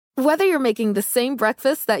Whether you're making the same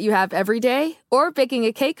breakfast that you have every day or baking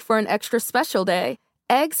a cake for an extra special day,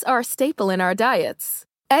 eggs are a staple in our diets.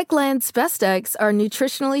 Eggland's best eggs are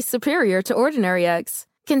nutritionally superior to ordinary eggs,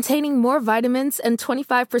 containing more vitamins and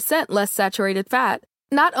 25% less saturated fat.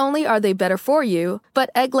 Not only are they better for you,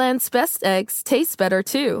 but Eggland's best eggs taste better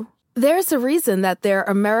too. There's a reason that they're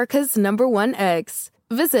America's #1 eggs.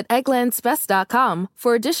 Visit egglandsbest.com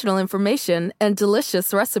for additional information and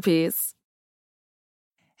delicious recipes.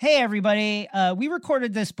 Hey, everybody. We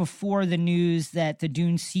recorded this before the news that the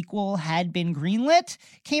Dune sequel had been greenlit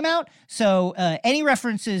came out. So any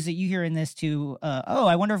references that you hear in this to,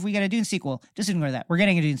 I wonder if we get a Dune sequel, just ignore that. We're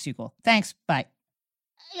getting a Dune sequel. Thanks. Bye.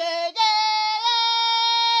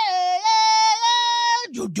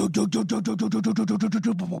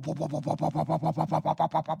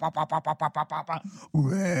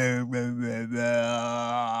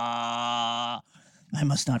 I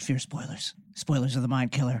must not fear spoilers. Spoilers are the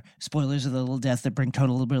mind killer. Spoilers are the little death that bring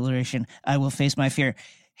total obliteration. I will face my fear.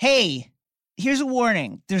 Hey, here's a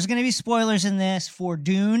warning. There's going to be spoilers in this for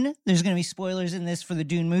Dune. There's going to be spoilers in this for the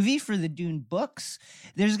Dune movie, for the Dune books.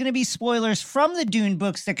 There's going to be spoilers from the Dune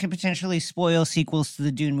books that could potentially spoil sequels to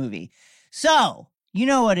the Dune movie. So, you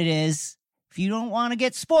know what it is. If you don't want to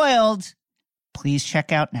get spoiled, please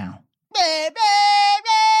check out now.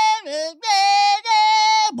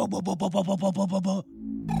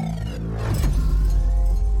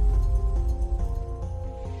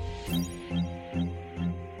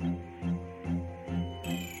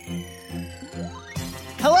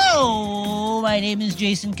 Hello, my name is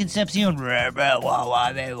Jason Concepcion.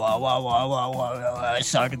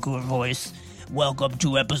 Sardicool voice. Welcome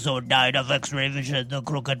to episode 9 of X-Ray Vision, the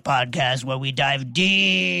Crooked Podcast, where we dive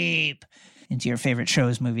deep into your favorite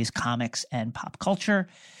shows, movies, comics, and pop culture.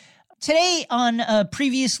 Today on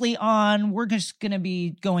Previously On, we're just going to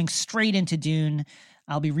be going straight into Dune.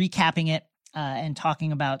 I'll be recapping it and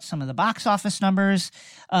talking about some of the box office numbers.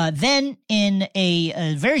 Then in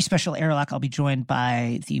a very special airlock, I'll be joined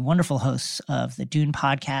by the wonderful hosts of the Dune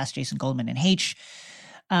podcast, Jason Goldman and H.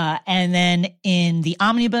 And then in the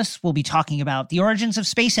omnibus, we'll be talking about the origins of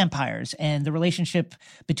space empires and the relationship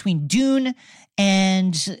between Dune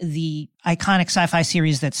and the iconic sci-fi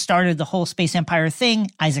series that started the whole space empire thing,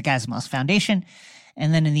 Isaac Asimov's Foundation.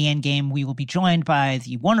 And then in the end game, we will be joined by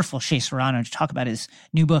the wonderful Shea Serrano to talk about his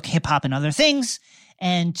new book, Hip Hop and Other Things,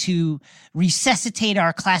 and to resuscitate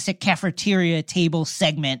our classic cafeteria table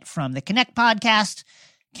segment from the Connect podcast.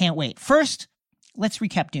 Can't wait. First, let's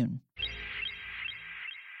recap Dune.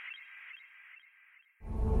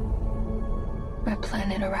 Our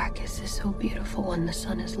planet Arrakis is so beautiful when the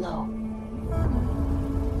sun is low.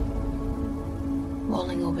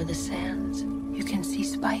 Rolling over the sands, you can see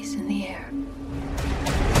spice in the air.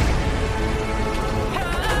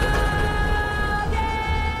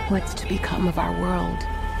 What's to become of our world?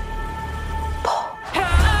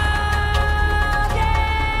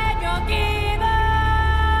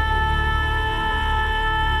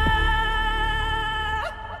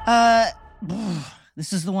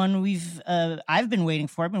 This is the one I've been waiting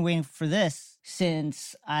for. I've been waiting for this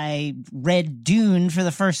since I read Dune for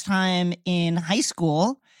the first time in high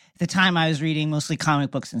school. At the time, I was reading mostly comic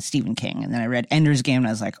books and Stephen King. And then I read Ender's Game, and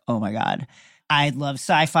I was like, oh my God, I love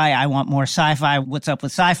sci-fi. I want more sci-fi. What's up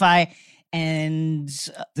with sci-fi? And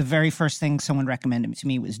the very first thing someone recommended to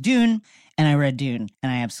me was Dune. And I read Dune,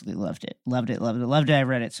 and I absolutely loved it. Loved it, loved it, loved it. I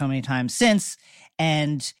read it so many times since.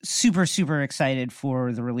 And super, super excited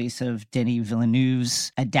for the release of Denis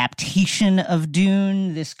Villeneuve's adaptation of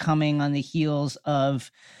Dune, this coming on the heels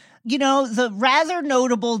of, you know, the rather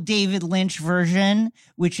notable David Lynch version,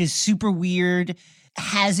 which is super weird,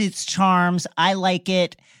 has its charms. I like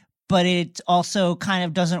it, but it also kind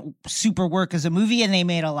of doesn't super work as a movie. And they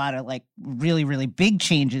made a lot of like really, really big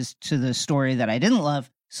changes to the story that I didn't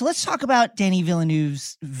love. So let's talk about Denis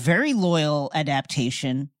Villeneuve's very loyal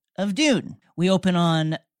adaptation of Dune. We open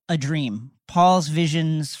on a dream. Paul's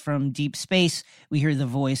visions from deep space. We hear the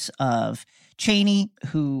voice of Chani,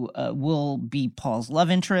 who will be Paul's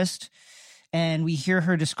love interest. And we hear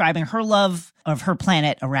her describing her love of her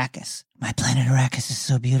planet, Arrakis. My planet Arrakis is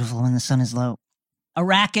so beautiful when the sun is low.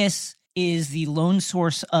 Arrakis is the lone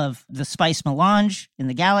source of the spice melange in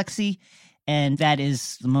the galaxy. And that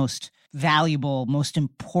is the most valuable, most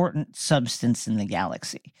important substance in the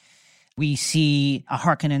galaxy. We see a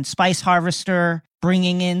Harkonnen spice harvester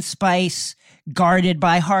bringing in spice, guarded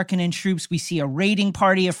by Harkonnen troops. We see a raiding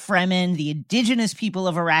party of Fremen, the indigenous people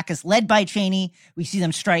of Arrakis, led by Chani. We see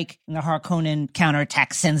them strike, and the Harkonnen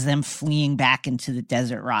counterattack sends them fleeing back into the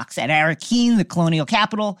desert rocks. At Arrakeen, the colonial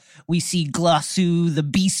capital, we see Glossu, the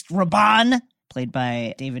beast Raban, played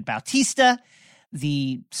by David Bautista,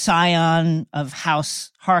 the scion of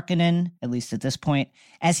House Harkonnen, at least at this point,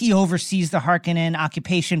 as he oversees the Harkonnen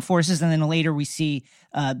occupation forces. And then later we see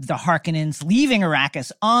the Harkonnens leaving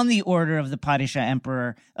Arrakis on the order of the Padishah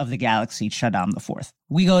Emperor of the Galaxy, Shaddam IV.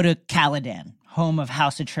 We go to Caladan, home of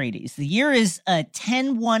House Atreides. The year is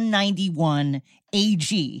 10191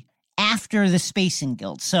 AG, after the Spacing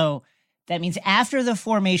Guild. So that means after the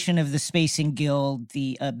formation of the Spacing Guild,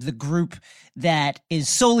 the group that is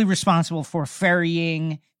solely responsible for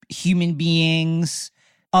ferrying human beings,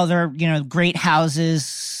 other, great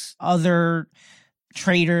houses, other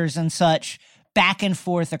traders and such, back and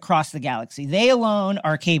forth across the galaxy. They alone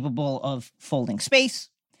are capable of folding space.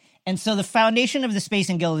 And so the foundation of the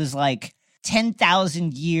Spacing Guild is like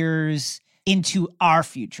 10,000 years into our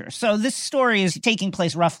future. So this story is taking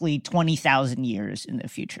place roughly 20,000 years in the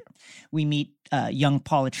future. We meet young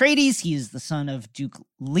Paul Atreides. He is the son of Duke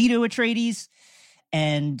Leto Atreides,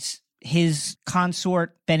 and his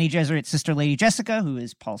consort, Bene Gesserit's sister, Lady Jessica, who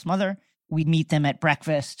is Paul's mother. We meet them at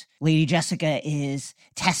breakfast. Lady Jessica is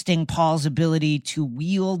testing Paul's ability to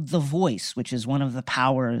wield the voice, which is one of the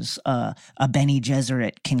powers a Bene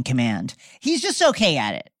Gesserit can command. He's just okay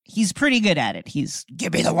at it. He's pretty good at it. He's,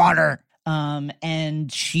 give me the water.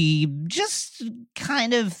 And she just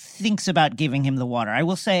kind of thinks about giving him the water. I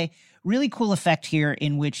will say, really cool effect here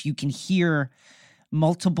in which you can hear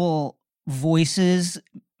multiple voices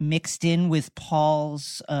mixed in with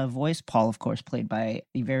Paul's voice. Paul, of course, played by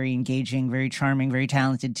the very engaging, very charming, very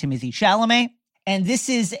talented Timothée Chalamet. And this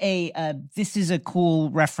is a cool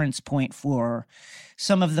reference point for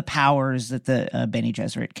some of the powers that the Bene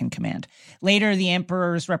Gesserit can command. Later, the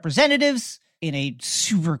Emperor's representatives, in a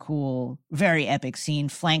super cool, very epic scene,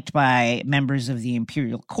 flanked by members of the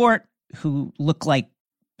Imperial Court who look like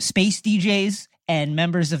space DJs, and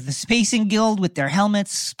members of the Spacing Guild with their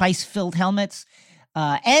helmets, spice-filled helmets,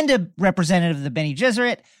 and a representative of the Bene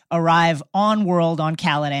Gesserit arrive on world on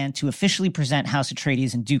Caladan to officially present House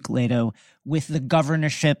Atreides and Duke Leto with the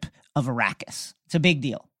governorship of Arrakis. It's a big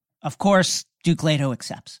deal. Of course, Duke Leto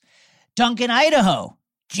accepts. Duncan Idaho,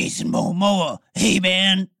 Jason Momoa, hey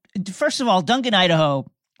man. First of all, Duncan Idaho,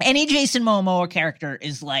 any Jason Momoa character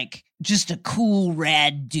is like just a cool,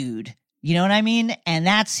 rad dude. You know what I mean? And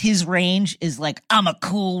that's his range, is like, I'm a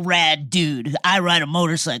cool, rad dude. I ride a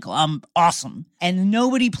motorcycle. I'm awesome. And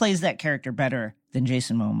nobody plays that character better than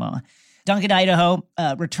Jason Momoa. Duncan Idaho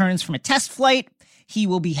returns from a test flight. He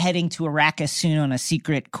will be heading to Arrakis soon on a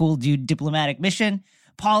secret, cool dude diplomatic mission.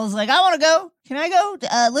 Paul is like, I want to go. Can I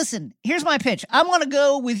go? Listen, here's my pitch. I want to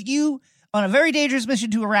go with you on a very dangerous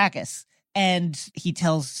mission to Arrakis. And he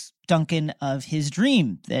tells Duncan of his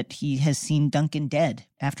dream that he has seen Duncan dead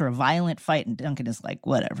after a violent fight. And Duncan is like,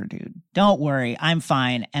 whatever, dude. Don't worry. I'm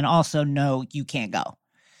fine. And also, no, you can't go.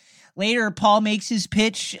 Later, Paul makes his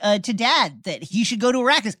pitch to Dad that he should go to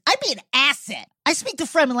Arrakis. I'd be an asset. I speak the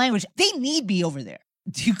Fremen language. They need me over there.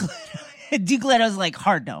 Duke Leto's like,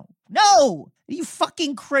 hard no. No! Are you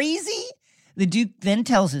fucking crazy? The Duke then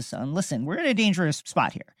tells his son, listen, we're in a dangerous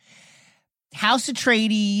spot here. House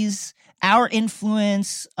Atreides, our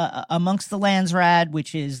influence amongst the Landsraad,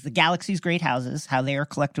 which is the galaxy's great houses, how they are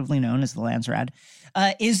collectively known as the Landsraad,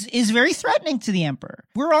 is very threatening to the Emperor.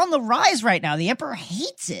 We're on the rise right now. The Emperor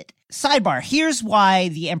hates it. Sidebar, here's why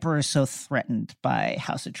the Emperor is so threatened by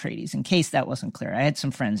House Atreides, in case that wasn't clear. I had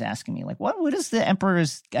some friends asking me, like, what is the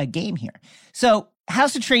Emperor's game here? So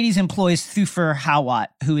House Atreides employs Thufir Hawat,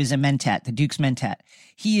 who is a Mentat, the Duke's Mentat.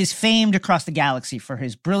 He is famed across the galaxy for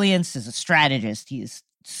his brilliance as a strategist. He is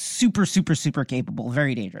super, super, super capable,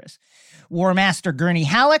 very dangerous. War Master Gurney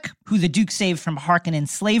Halleck, who the Duke saved from Harkonnen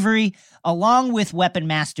slavery, along with Weapon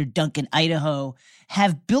Master Duncan Idaho,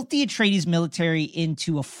 have built the Atreides military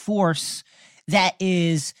into a force that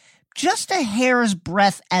is just a hair's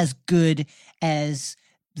breadth as good as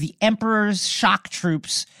the Emperor's shock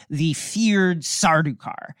troops, the feared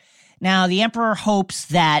Sardaukar. Now, the Emperor hopes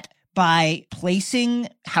that by placing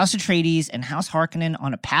House Atreides and House Harkonnen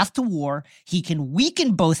on a path to war, he can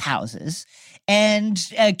weaken both houses and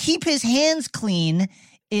keep his hands clean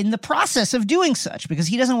in the process of doing such, because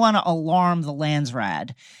he doesn't want to alarm the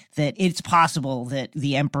Landsraad that it's possible that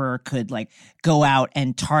the Emperor could go out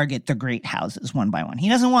and target the great houses one by one. He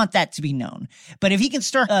doesn't want that to be known. But if he can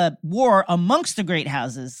start a war amongst the great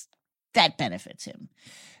houses, that benefits him.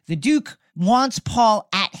 The Duke wants Paul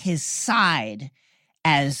at his side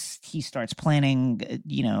as he starts planning,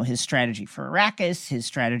 his strategy for Arrakis, his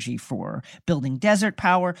strategy for building desert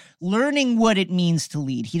power, learning what it means to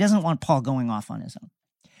lead. He doesn't want Paul going off on his own.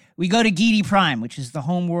 We go to Giedi Prime, which is the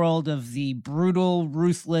homeworld of the brutal,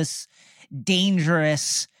 ruthless,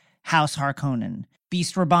 dangerous House Harkonnen.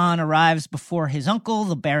 Beast Raban arrives before his uncle,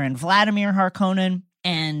 the Baron Vladimir Harkonnen,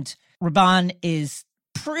 and Raban is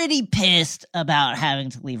pretty pissed about having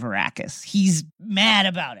to leave Arrakis. He's mad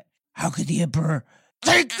about it. How could the Emperor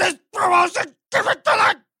take this promotion, give it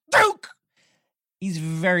to the Duke? He's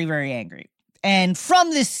very, very angry. And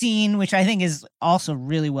from this scene, which I think is also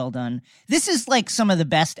really well done, this is like some of the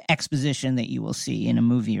best exposition that you will see in a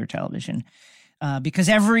movie or television. Because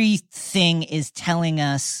everything is telling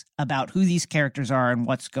us about who these characters are and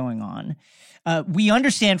what's going on. We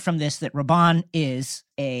understand from this that Raban is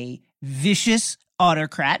a vicious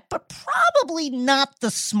autocrat, but probably not the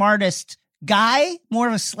smartest guy, more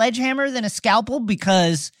of a sledgehammer than a scalpel,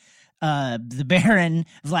 because the Baron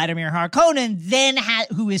Vladimir Harkonnen then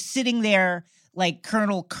who is sitting there like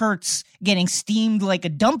Colonel Kurtz getting steamed like a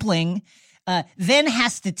dumpling, then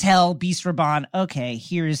has to tell Beast Raban, okay,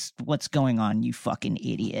 here's what's going on, you fucking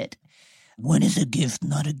idiot. One is a gift,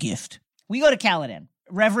 not a gift. We go to Caladan.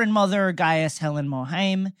 Reverend Mother Gaius Helen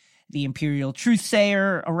Mohaim, the Imperial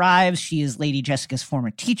Truthsayer, arrives. She is Lady Jessica's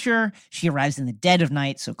former teacher. She arrives in the dead of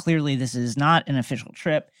night, so clearly this is not an official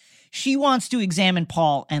trip. She wants to examine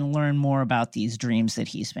Paul and learn more about these dreams that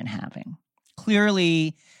he's been having.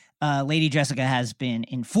 Clearly, Lady Jessica has been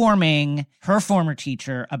informing her former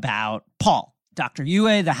teacher about Paul. Dr.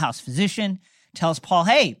 Yue, the house physician, tells Paul,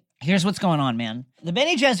 hey, here's what's going on, man. The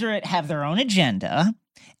Bene Gesserit have their own agenda,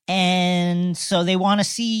 and so they want to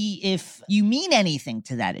see if you mean anything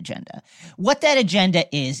to that agenda. What that agenda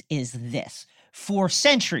is this. For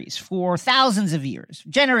centuries, for thousands of years,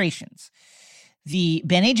 generations, the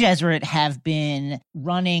Bene Gesserit have been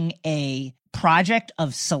running a project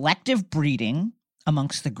of selective breeding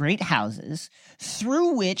amongst the great houses,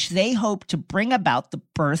 through which they hope to bring about the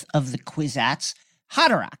birth of the Kwisatz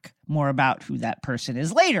Haderach. More about who that person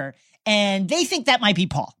is later. And they think that might be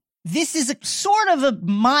Paul. This is a sort of a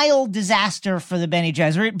mild disaster for the Bene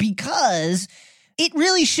Gesserit because it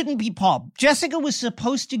really shouldn't be Paul. Jessica was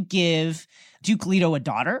supposed to give Duke Leto a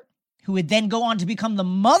daughter who would then go on to become the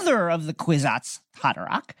mother of the Kwisatz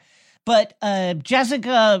Haderach. But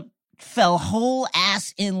Jessica fell whole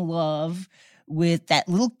ass in love with that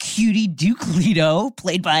little cutie Duke Leto,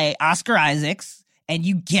 played by Oscar Isaacs, and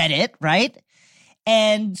you get it, right?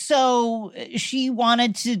 And so she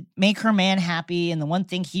wanted to make her man happy, and the one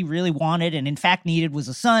thing he really wanted and in fact needed was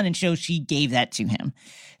a son, and so she gave that to him.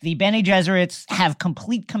 The Bene Gesserits have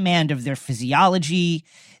complete command of their physiology.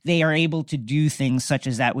 They are able to do things such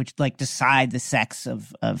as that, which like decide the sex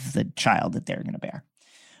of the child that they're going to bear.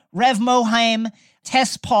 Rev Mohaim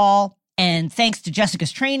tests Paul, and thanks to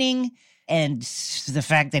Jessica's training and the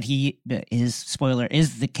fact that he is, spoiler,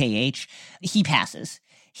 is the KH, he passes.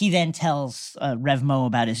 He then tells Rev Mo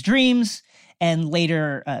about his dreams, and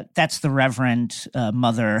later, that's the Reverend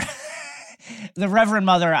Mother. The Reverend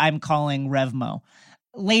Mother I'm calling Rev Mo.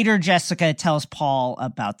 Later, Jessica tells Paul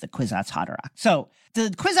about the Kwisatz Haderach. So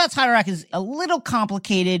the Kwisatz Haderach is a little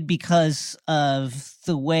complicated because of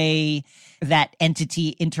the way that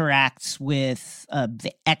entity interacts with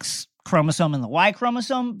the X chromosome and the Y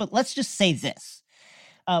chromosome, but let's just say this.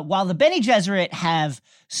 While the Bene Gesserit have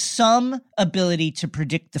some ability to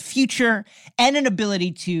predict the future and an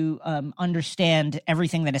ability to understand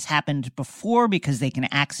everything that has happened before because they can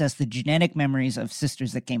access the genetic memories of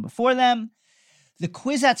sisters that came before them, the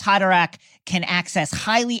Kwisatz Haderach can access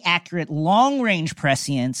highly accurate long-range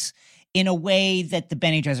prescience in a way that the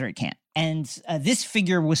Bene Gesserit can't. And this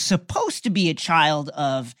figure was supposed to be a child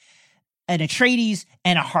of an Atreides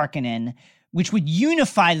and a Harkonnen, which would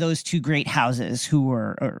unify those two great houses who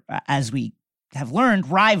were, as we have learned,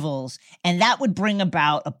 rivals, and that would bring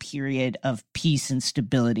about a period of peace and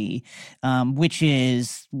stability, which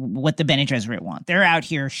is what the Bene Gesserit want. They're out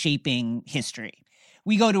here shaping history.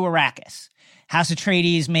 We go to Arrakis. House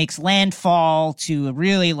Atreides makes landfall to a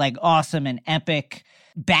really like awesome and epic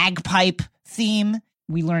bagpipe theme.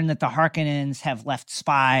 We learn that the Harkonnens have left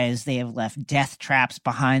spies. They have left death traps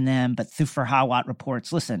behind them. But Thufir Hawat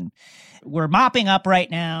reports, listen, we're mopping up right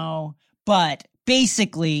now, but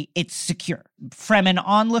basically it's secure. Fremen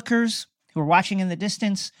onlookers who are watching in the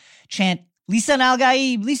distance chant, Lisan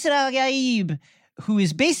al-Gaib, who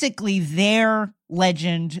is basically their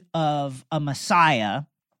legend of a messiah,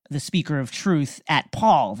 the speaker of truth at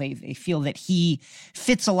Paul. They feel that he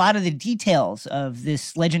fits a lot of the details of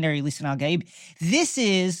this legendary Lisan al-Gaib. This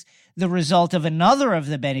is the result of another of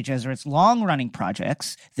the Bene Gesserit's long-running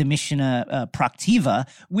projects, the Mishnah Proctiva,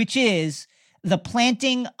 which is the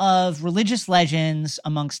planting of religious legends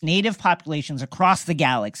amongst native populations across the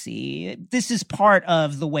galaxy. This is part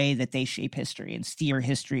of the way that they shape history and steer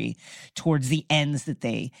history towards the ends that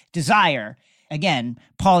they desire. Again,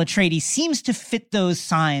 Paul Atreides seems to fit those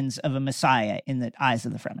signs of a messiah in the eyes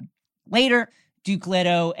of the Fremen. Later, Duke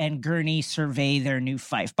Leto and Gurney survey their new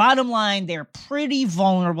fief. Bottom line, they're pretty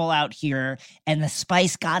vulnerable out here, and the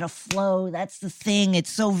spice gotta flow. That's the thing. It's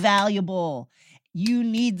so valuable. You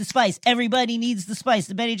need the spice. Everybody needs the spice.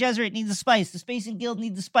 The Bene Gesserit needs the spice. The Spacing Guild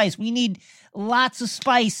needs the spice. We need lots of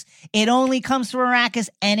spice. It only comes from Arrakis,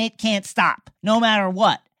 and it can't stop, no matter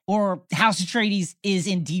what. Or House Atreides is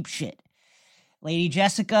in deep shit. Lady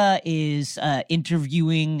Jessica is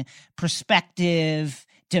interviewing prospective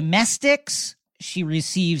domestics. She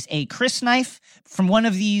receives a crysknife from one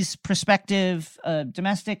of these prospective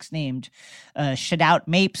domestics named Shadout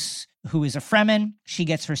Mapes, who is a Fremen. She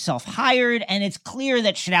gets herself hired, and it's clear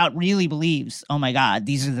that Shadout really believes, oh my God,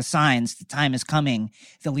 these are the signs. The time is coming.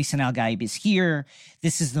 The Lisan al-Gaib is here.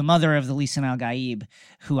 This is the mother of the Lisan al-Gaib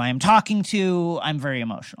who I am talking to. I'm very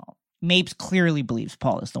emotional. Mapes clearly believes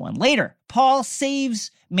Paul is the one. Later, Paul saves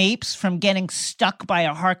Mapes from getting stuck by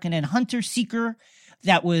a Harkonnen hunter-seeker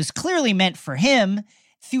that was clearly meant for him.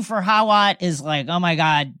 Thufir Hawat is like, oh my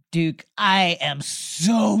God, Duke, I am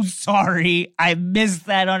so sorry. I missed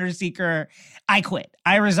that hunter-seeker. I quit.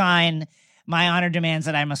 I resign. My honor demands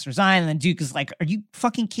that I must resign. And then Duke is like, are you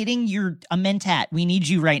fucking kidding? You're a mentat. We need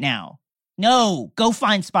you right now. No, go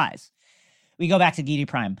find spies. We go back to Giedi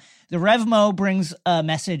Prime. The Revmo brings a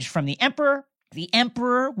message from the Emperor. The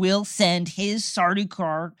Emperor will send his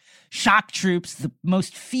Sardaukar shock troops, the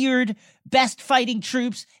most feared, best fighting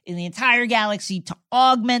troops in the entire galaxy, to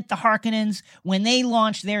augment the Harkonnens when they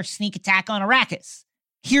launch their sneak attack on Arrakis.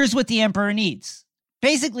 Here's what the Emperor needs.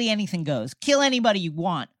 Basically anything goes. Kill anybody you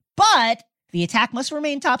want. But the attack must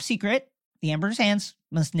remain top secret. The Emperor's hands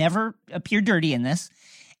must never appear dirty in this.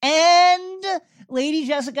 And Lady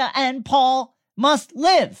Jessica and Paul must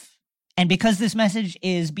live. And because this message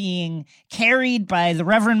is being carried by the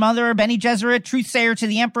Reverend Mother, Bene Gesserit, truthsayer to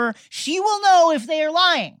the Emperor, she will know if they are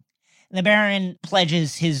lying. The Baron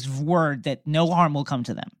pledges his word that no harm will come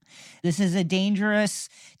to them. This is a dangerous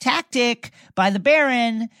tactic by the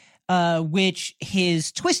Baron, which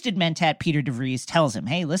his twisted mentat, Peter DeVries, tells him,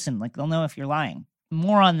 hey, listen, like they'll know if you're lying.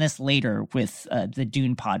 More on this later with the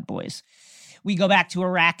Dune Pod boys. We go back to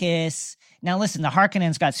Arrakis. Now, listen, the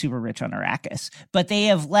Harkonnens got super rich on Arrakis, but they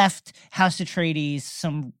have left House Atreides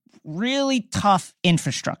some really tough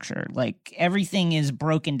infrastructure. Like, everything is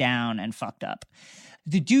broken down and fucked up.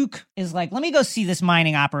 The Duke is like, let me go see this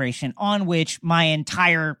mining operation on which my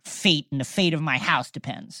entire fate and the fate of my house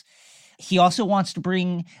depends. He also wants to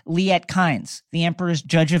bring Liet Kynes, the Emperor's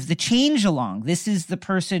judge of the change, along. This is the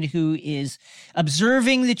person who is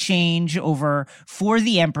observing the change over for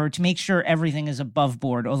the Emperor to make sure everything is above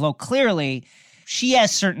board, although clearly she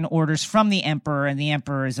has certain orders from the Emperor, and the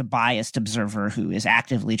Emperor is a biased observer who is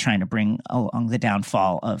actively trying to bring along the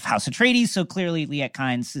downfall of House Atreides. So clearly Liet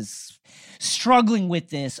Kynes is struggling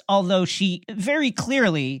with this, although she very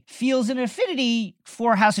clearly feels an affinity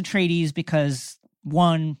for House Atreides because,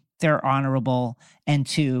 one, they're honorable, and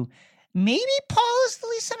two, maybe Paul is the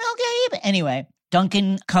Lisan al-Gaib. Anyway,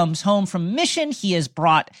 Duncan comes home from mission. He has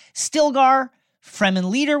brought Stilgar,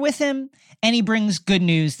 Fremen leader, with him, and he brings good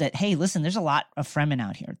news that, hey, listen, there's a lot of Fremen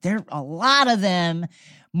out here. There are a lot of them,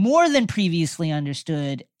 more than previously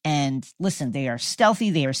understood, and listen, they are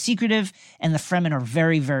stealthy, they are secretive, and the Fremen are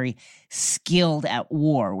very, very skilled at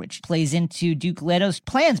war, which plays into Duke Leto's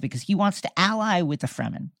plans because he wants to ally with the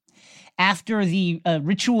Fremen. After the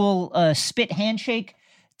ritual spit handshake,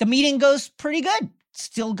 the meeting goes pretty good.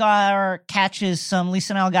 Stilgar catches some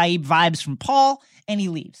Lisan al-Gaib vibes from Paul, and he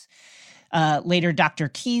leaves. Later, Dr.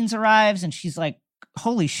 Keynes arrives, and she's like,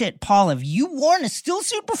 holy shit, Paul, have you worn a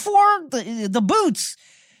stillsuit before? The boots.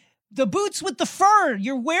 The boots with the fur.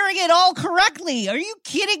 You're wearing it all correctly. Are you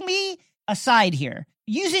kidding me? Aside here.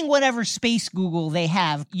 Using whatever space Google they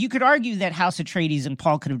have, you could argue that House Atreides and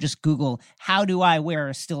Paul could have just Googled, how do I wear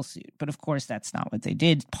a stillsuit? But of course, that's not what they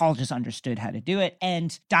did. Paul just understood how to do it.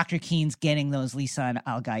 And Dr. Keynes getting those Lisan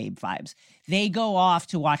al-Gaib vibes. They go off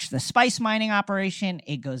to watch the spice mining operation.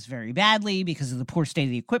 It goes very badly because of the poor state of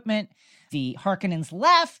the equipment. The Harkonnens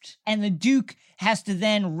left, and the Duke has to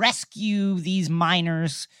then rescue these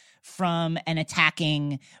miners from an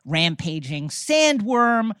attacking, rampaging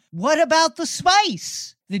sandworm. What about the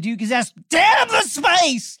spice? The Duke is asked, damn the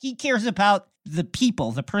spice! He cares about the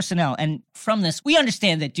people, the personnel. And from this, we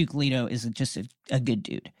understand that Duke Leto is just a good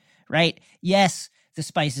dude, right? Yes, the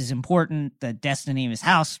spice is important. The destiny of his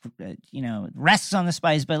house, rests on the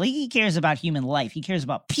spice, but he cares about human life. He cares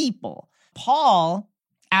about people. Paul,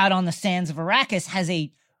 out on the sands of Arrakis, has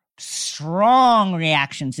a strong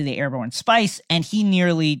reaction to the airborne spice, and he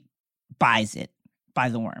nearly buys it by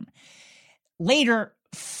the worm. Later,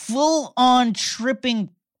 full on tripping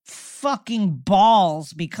fucking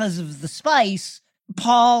balls because of the spice,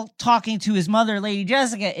 Paul, talking to his mother, Lady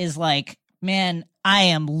Jessica, is like, man, I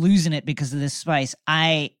am losing it because of this spice.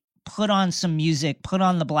 I put on some music, put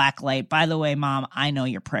on the black light. By the way, Mom, I know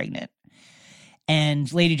you're pregnant.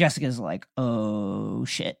 And Lady Jessica is like, oh,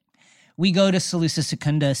 shit. We go to Seleucus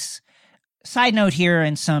Secundus. Side note here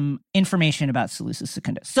and some information about Seleucus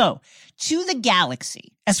Secundus. So, to the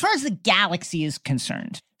galaxy, as far as the galaxy is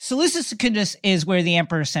concerned, Seleucus Secundus is where the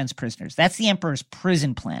Emperor sends prisoners. That's the Emperor's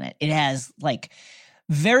prison planet. It has, like,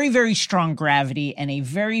 very, very strong gravity and a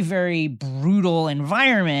very, very brutal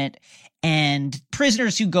environment. And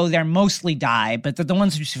prisoners who go there mostly die, but the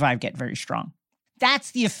ones who survive get very strong.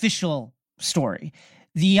 That's the official story.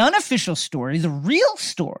 The unofficial story, the real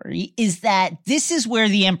story, is that this is where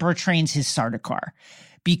the Emperor trains his Sardaukar.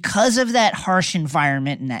 Because of that harsh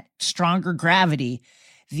environment and that stronger gravity,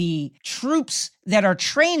 the troops that are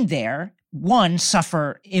trained there, one,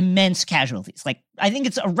 suffer immense casualties. Like, I think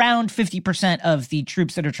it's around 50% of the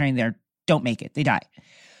troops that are trained there don't make it. They die.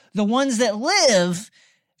 The ones that live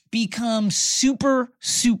become super,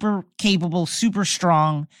 super capable, super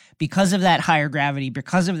strong because of that higher gravity,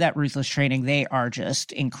 because of that ruthless training. They are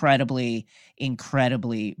just incredibly,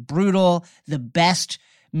 incredibly brutal. The best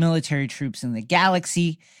military troops in the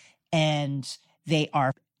galaxy. And they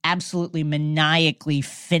are absolutely maniacally,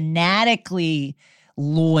 fanatically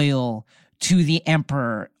loyal to the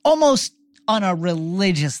Emperor, almost on a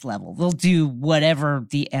religious level. They'll do whatever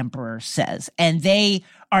the Emperor says. And they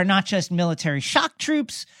are not just military shock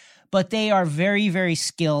troops, but they are very, very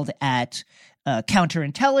skilled at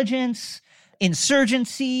counterintelligence,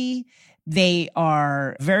 insurgency. They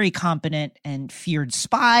are very competent and feared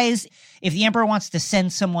spies. If the Emperor wants to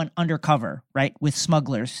send someone undercover, right, with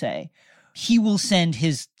smugglers, say, he will send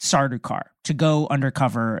his Sardaukar to go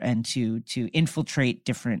undercover and to infiltrate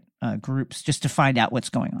different groups just to find out what's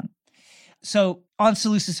going on. So on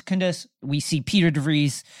Seleucus Secundus, we see Peter de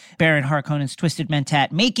Vries, Baron Harkonnen's Twisted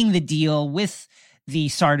Mentat, making the deal with the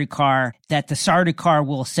Sardaukar that the Sardaukar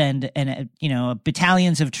will send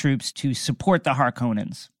battalions of troops to support the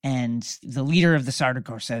Harkonnens. And the leader of the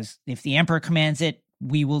Sardaukar says, if the Emperor commands it,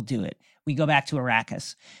 we will do it. We go back to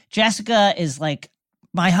Arrakis. Jessica is like,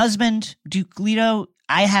 my husband, Duke Leto,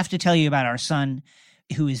 I have to tell you about our son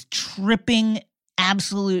who is tripping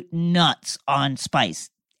absolute nuts on spice.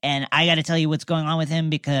 And I got to tell you what's going on with him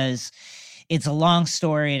because it's a long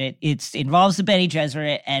story and it involves the Bene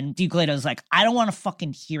Gesserit. And Duke Leto's like, I don't want to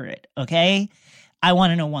fucking hear it, okay? I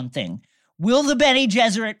want to know one thing. Will the Bene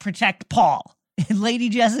Gesserit protect Paul? And Lady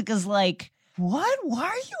Jessica's like, what? Why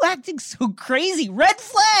are you acting so crazy? Red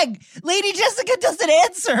flag! Lady Jessica doesn't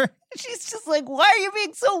answer. She's just like, why are you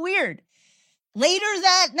being so weird? Later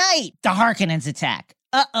that night, the Harkonnens attack.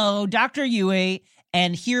 Dr. Yue.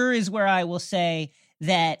 And here is where I will say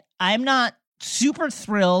that I'm not super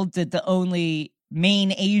thrilled that the only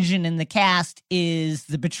main Asian in the cast is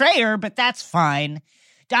the betrayer, but that's fine.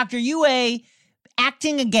 Dr. Yue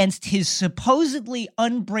acting against his supposedly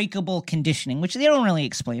unbreakable conditioning, which they don't really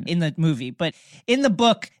explain in the movie, but in the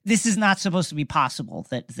book, this is not supposed to be possible,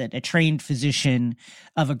 that a trained physician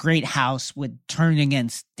of a great house would turn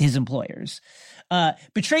against his employers.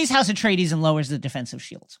 Betrays House Atreides and lowers the defensive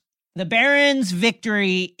shields. The Baron's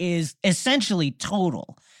victory is essentially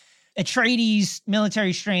total. Atreides'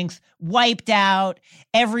 military strength wiped out,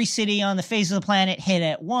 every city on the face of the planet hit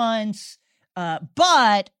at once,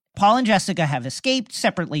 but Paul and Jessica have escaped.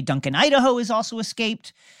 Separately, Duncan Idaho has also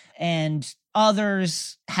escaped, and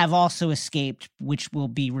others have also escaped, which will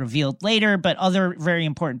be revealed later, but other very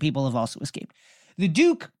important people have also escaped. The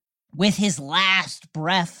Duke, with his last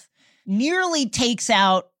breath, nearly takes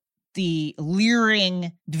out the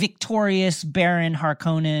leering, victorious Baron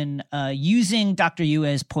Harkonnen using Dr.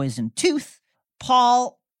 Yue's poisoned tooth.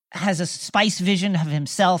 Paul has a spice vision of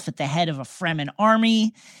himself at the head of a Fremen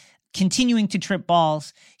army, continuing to trip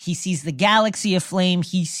balls. He sees the galaxy aflame.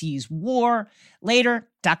 He sees war. Later,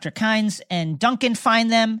 Dr. Kynes and Duncan find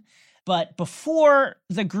them. But before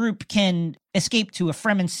the group can escape to a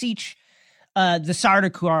Fremen siege, the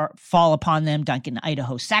Sardaukar fall upon them. Duncan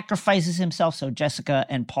Idaho sacrifices himself so Jessica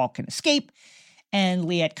and Paul can escape. And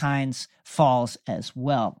Liet Kynes falls as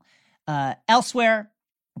well. Elsewhere,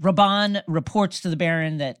 Rabban reports to the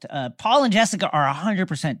Baron that Paul and Jessica are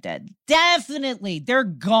 100% dead. Definitely, they're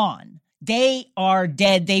gone. They are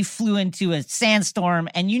dead. They flew into a sandstorm,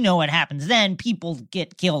 and you know what happens then. People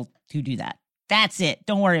get killed who do that. That's it.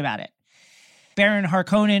 Don't worry about it. Baron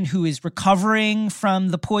Harkonnen, who is recovering from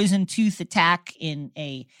the poison tooth attack in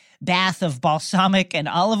a bath of balsamic and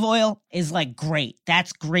olive oil, is like, great.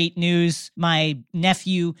 That's great news, my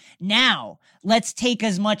nephew. Now, let's take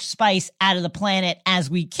as much spice out of the planet as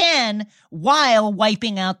we can while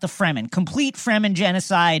wiping out the Fremen. Complete Fremen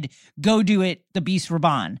genocide. Go do it, the Beast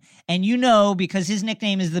Raban. And you know, because his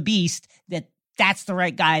nickname is the Beast, that that's the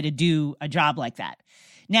right guy to do a job like that.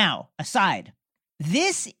 Now, aside,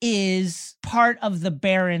 this is part of the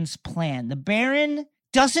Baron's plan. The Baron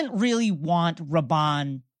doesn't really want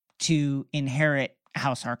Raban to inherit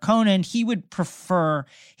House Harkonnen. He would prefer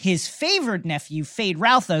his favored nephew,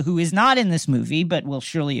 Feyd-Rautha, who is not in this movie, but will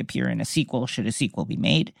surely appear in a sequel, should a sequel be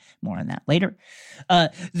made. More on that later.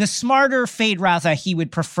 The smarter Feyd-Rautha he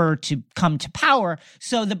would prefer to come to power.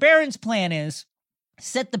 So the Baron's plan is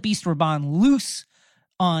set the Beast Raban loose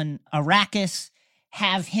on Arrakis,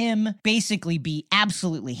 have him basically be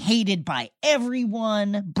absolutely hated by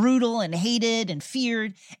everyone, brutal and hated and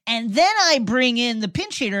feared. And then I bring in the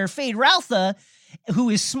pinch hitter, Feyd-Rautha, who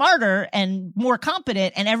is smarter and more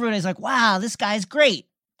competent. And everybody's like, wow, this guy's great.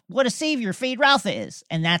 What a savior Feyd-Rautha is.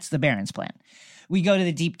 And that's the Baron's plan. We go to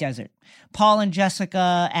the deep desert. Paul and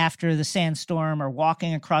Jessica, after the sandstorm, are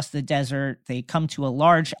walking across the desert. They come to a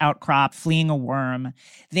large outcrop, fleeing a worm.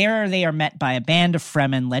 There they are met by a band of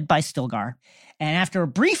Fremen led by Stilgar. And after a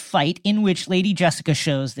brief fight in which Lady Jessica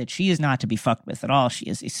shows that she is not to be fucked with at all, she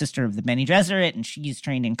is a sister of the Bene Gesserit, and she is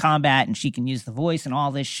trained in combat, and she can use the voice and all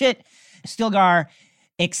this shit, Stilgar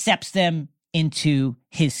accepts them into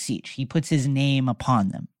his siege. He puts his name upon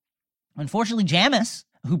them. Unfortunately, Jamis,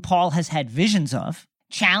 who Paul has had visions of,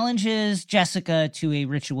 challenges Jessica to a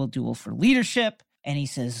ritual duel for leadership. And he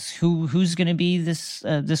says, who's going to be this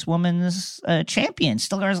woman's champion?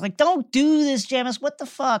 Stilgar's like, don't do this, Jamis. What the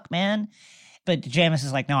fuck, man? But Jamis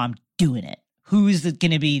is like, no, I'm doing it. Who is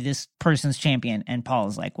going to be this person's champion? And Paul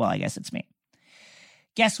is like, well, I guess it's me.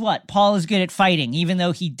 Guess what? Paul is good at fighting. Even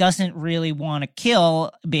though he doesn't really want to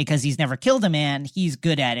kill because he's never killed a man, he's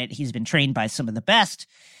good at it. He's been trained by some of the best.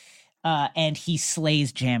 And he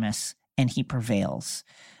slays Jamis, and he prevails.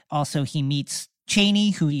 Also, he meets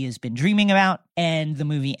Chani, who he has been dreaming about, and the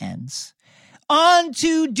movie ends. On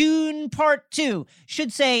to Dune Part 2.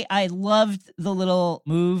 Should say I loved the little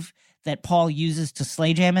move that Paul uses to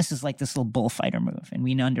slay Jamis, is like this little bullfighter move. And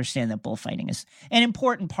we understand that bullfighting is an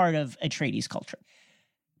important part of Atreides culture.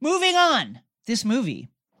 Moving on. This movie,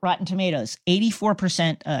 Rotten Tomatoes,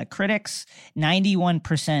 84% critics,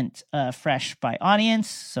 91% fresh by audience.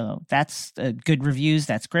 So that's good reviews.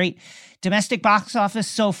 That's great. Domestic box office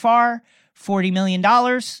so far, $40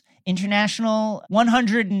 million. International,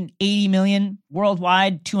 $180 million.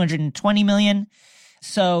 Worldwide, $220 million.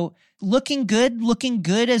 So looking good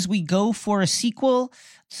as we go for a sequel.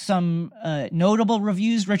 Some notable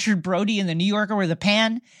reviews. Richard Brody in the New Yorker with a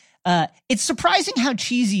pan. It's surprising how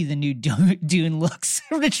cheesy the new Dune looks.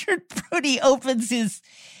 Richard Brody opens his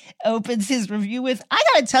review with, I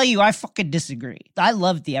gotta tell you, I fucking disagree. I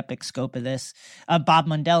loved the epic scope of this. Bob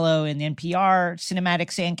Mondello in the NPR, cinematic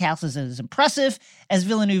sandcastles as impressive as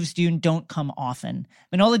Villeneuve's Dune don't come often.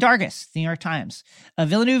 Manohla Dargis, the New York Times.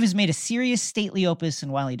 Villeneuve has made a serious stately opus,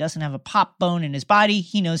 and while he doesn't have a pop bone in his body,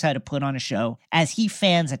 he knows how to put on a show as he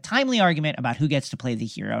fans a timely argument about who gets to play the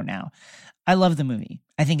hero now. I love the movie.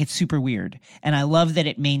 I think it's super weird. And I love that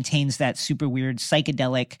it maintains that super weird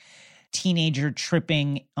psychedelic teenager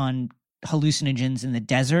tripping on hallucinogens in the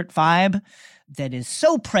desert vibe that is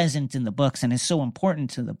so present in the books and is so important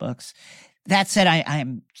to the books. That said,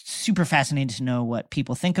 I'm super fascinated to know what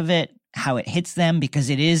people think of it, how it hits them, because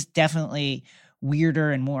it is definitely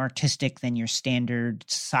weirder and more artistic than your standard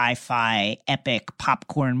sci-fi epic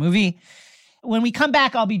popcorn movie. When we come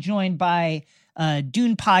back, I'll be joined by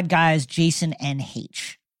Dune Pod guys Jason and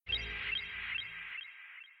H.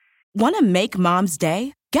 Want to make Mom's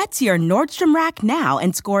Day? Get to your Nordstrom Rack now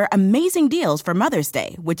and score amazing deals for Mother's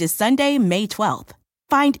Day, which is Sunday, May 12th.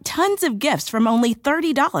 Find tons of gifts from only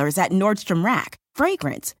 $30 at Nordstrom Rack.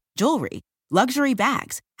 Fragrance, jewelry, luxury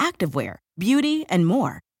bags, activewear, beauty, and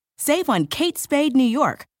more. Save on Kate Spade New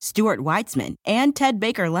York, Stuart Weitzman, and Ted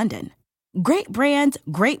Baker London. Great brands,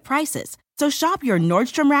 great prices. So shop your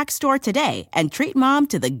Nordstrom Rack store today and treat Mom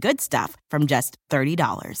to the good stuff from just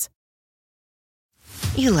 $30.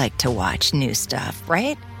 You like to watch new stuff,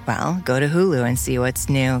 right? Well, go to Hulu and see what's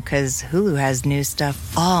new, because Hulu has new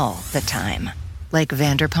stuff all the time. Like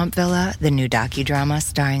Vanderpump Villa, the new docudrama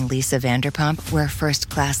starring Lisa Vanderpump, where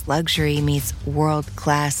first-class luxury meets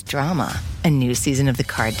world-class drama. A new season of The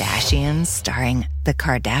Kardashians starring The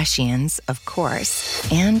Kardashians, of course.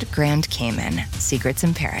 And Grand Cayman, Secrets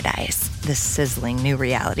in Paradise, the sizzling new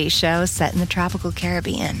reality show set in the tropical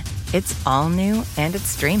Caribbean. It's all new and it's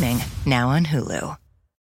streaming now on Hulu.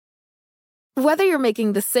 Whether you're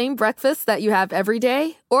making the same breakfast that you have every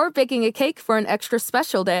day or baking a cake for an extra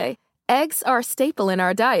special day, eggs are a staple in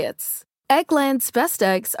our diets. Eggland's Best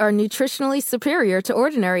Eggs are nutritionally superior to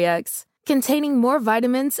ordinary eggs, containing more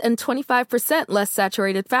vitamins and 25% less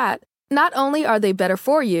saturated fat. Not only are they better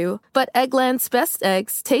for you, but Eggland's Best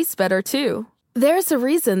Eggs taste better too. There's a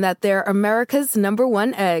reason that they're America's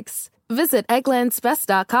 #1 eggs. Visit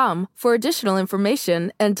egglandsbest.com for additional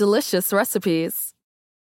information and delicious recipes.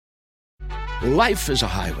 Life is a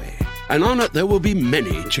highway, and on it there will be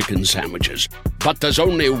many chicken sandwiches. But there's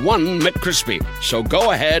only one McCrispy. So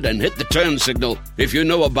go ahead and hit the turn signal if you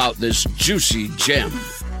know about this juicy gem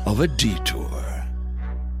of a detour.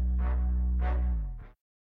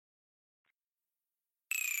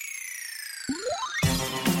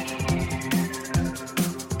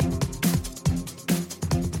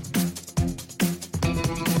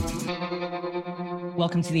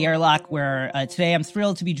 Welcome to the Airlock, where today I'm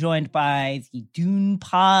thrilled to be joined by the Dune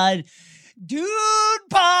Pod. Dune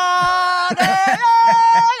Pod!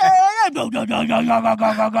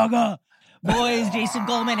 Boys, Jason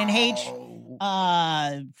Goldman and H.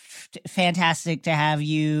 Fantastic to have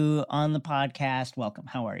you on the podcast. Welcome.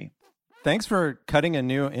 How are you? Thanks for cutting a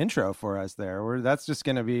new intro for us there. That's just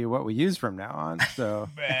going to be what we use from now on. So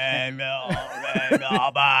It's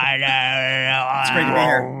great to be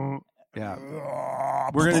here. yeah,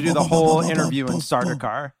 we're going to do the whole interview in starter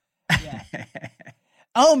car. Yeah.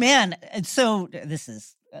 Oh, man. So this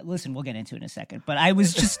is, listen, we'll get into it in a second. But I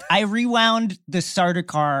rewound the starter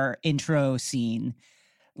car intro scene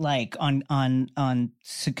like on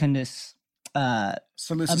Secundus.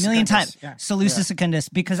 Salusa a million times. Yeah. Salusa Secundus,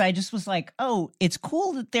 because I just was like, oh, it's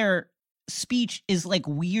cool that their speech is like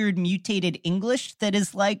weird mutated English that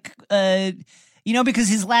is like, because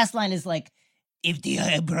his last line is like, if the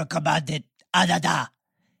Abracabadit adada,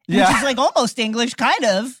 which is like almost English, kind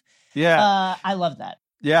of. Yeah. I love that.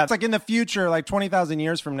 Yeah, it's like in the future, like 20,000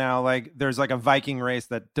 years from now, like there's like a Viking race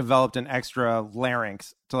that developed an extra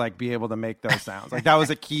larynx to like be able to make those sounds. Like that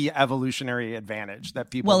was a key evolutionary advantage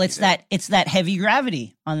that people. Well, it's that heavy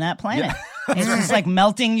gravity on that planet. Yeah. It's just like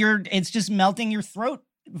melting your throat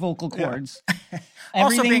vocal cords.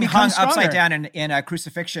 Also, being hung stronger. upside down in a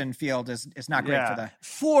crucifixion field is not great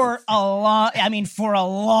for a long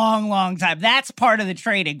time. That's part of the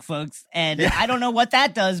training, folks. And I don't know what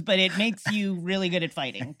that does, but it makes you really good at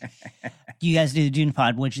fighting. You guys do the Dune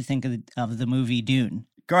Pod. What'd you think of the movie Dune?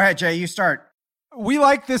 Go ahead, Jay. You start. We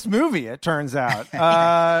like this movie, it turns out.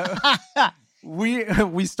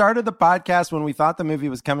 We started the podcast when we thought the movie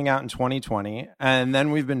was coming out in 2020, and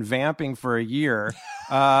then we've been vamping for a year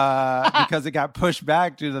because it got pushed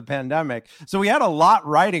back due to the pandemic. So we had a lot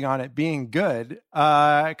riding on it being good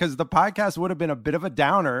because the podcast would have been a bit of a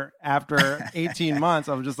downer after 18 months.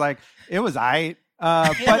 I was just like, it was aight,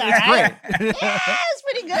 but it's great. Yeah, it's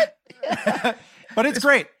pretty good. But it's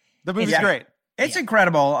great. The movie's great. It's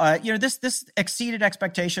incredible. This exceeded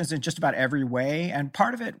expectations in just about every way. And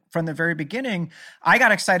part of it from the very beginning, I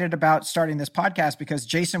got excited about starting this podcast because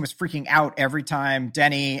Jason was freaking out every time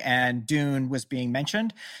Denny and Dune was being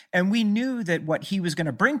mentioned. And we knew that what he was going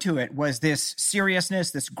to bring to it was this seriousness,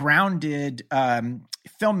 this grounded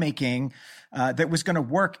filmmaking that was going to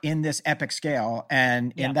work in this epic scale.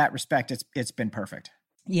 And in that respect, it's been perfect.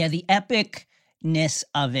 Yeah, the epicness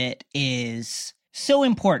of it is so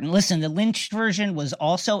important. Listen, the Lynch version was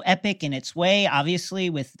also epic in its way, obviously,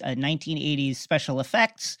 with 1980s special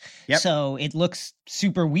effects. Yep. So it looks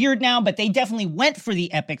super weird now, but they definitely went for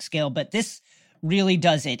the epic scale. But this really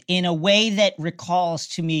does it in a way that recalls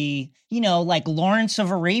to me, like Lawrence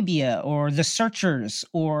of Arabia or The Searchers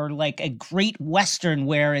or like a great Western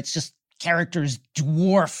where it's just characters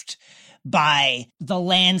dwarfed by the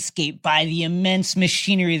landscape, by the immense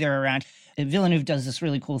machinery they're around. Villeneuve does this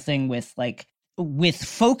really cool thing with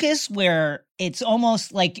focus where it's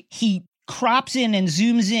almost like he crops in and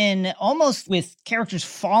zooms in almost with characters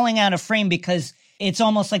falling out of frame because it's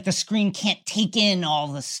almost like the screen can't take in all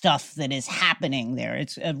the stuff that is happening there.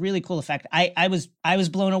 It's a really cool effect. I was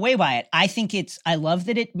blown away by it. I love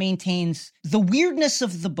that it maintains the weirdness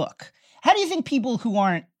of the book. How do you think people who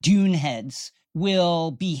aren't Dune heads will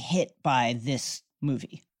be hit by this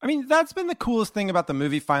movie? I mean, that's been the coolest thing about the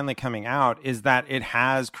movie finally coming out is that it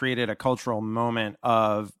has created a cultural moment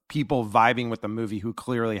of people vibing with the movie who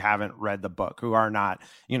clearly haven't read the book, who are not,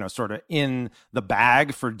 sort of in the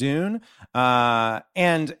bag for Dune.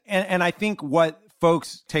 And I think what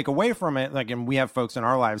folks take away from it, like, and we have folks in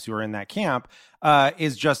our lives who are in that camp,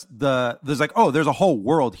 is just there's like, oh, there's a whole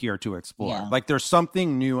world here to explore. Yeah. Like there's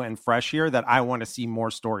something new and fresh here that I want to see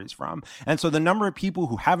more stories from. And so the number of people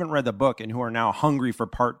who haven't read the book and who are now hungry for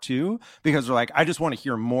part 2 because they're like, I just want to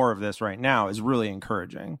hear more of this right now, is really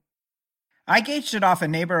encouraging. I gauged it off a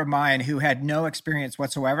neighbor of mine who had no experience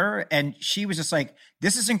whatsoever. And she was just like,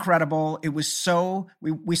 this is incredible. It was so,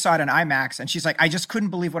 we saw it in IMAX. And she's like, I just couldn't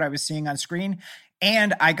believe what I was seeing on screen.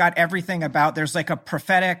 And I got everything about, there's like a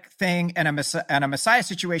prophetic thing and a Messiah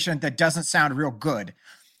situation that doesn't sound real good.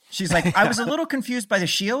 She's like, I was a little confused by the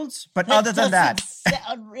shields, but other than that.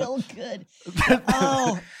 Sound real good.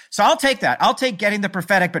 Oh. So I'll take that. I'll take getting the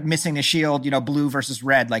prophetic, but missing the shield, blue versus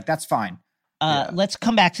red. Like, that's fine. Let's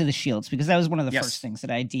come back to the shields, because that was one of the first things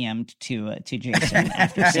that I DM'd to Jason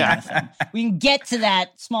after seeing the film. We can get to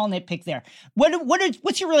that small nitpick there.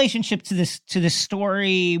 What's your relationship to this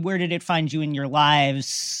story? Where did it find you in your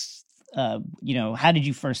lives? How did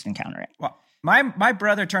you first encounter it? Well, my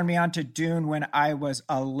brother turned me on to Dune when I was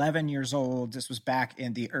 11 years old. This was back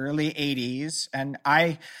in the early 80s. And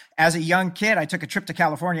as a young kid, I took a trip to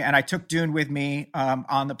California and I took Dune with me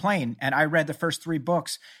on the plane. And I read the first 3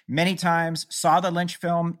 books many times, saw the Lynch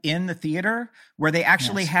film in the theater where they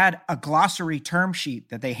actually had a glossary term sheet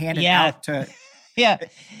that they handed out to.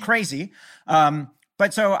 Crazy.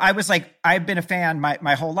 But so I was like, I've been a fan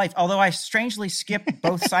my whole life, although I strangely skipped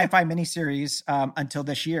both sci-fi miniseries until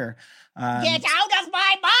this year. Get out of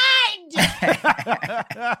my mind!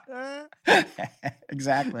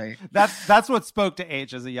 Exactly. That's what spoke to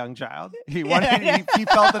H as a young child. He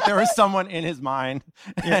felt that there was someone in his mind,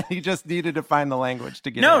 and he just needed to find the language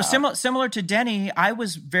to get it out. Similar to Denny, I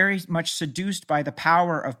was very much seduced by the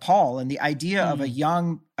power of Paul and the idea of a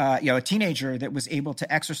young, a teenager that was able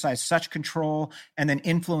to exercise such control and then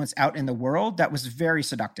influence out in the world. That was very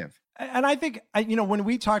seductive. And I think, when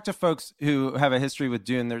we talk to folks who have a history with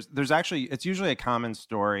Dune, there's actually, it's usually a common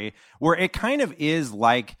story where it kind of is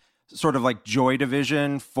like sort of like Joy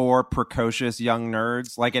Division for precocious young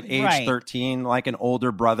nerds. Like at age 13, like an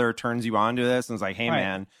older brother turns you on to this and is like, hey,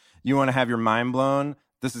 man, you want to have your mind blown?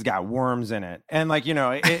 This has got worms in it. And like,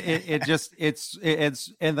 it's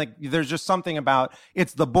and like, there's just something about,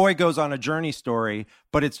 it's the boy goes on a journey story,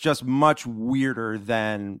 but it's just much weirder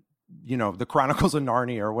than, the Chronicles of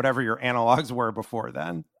Narnia or whatever your analogs were before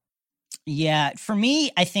then. Yeah. For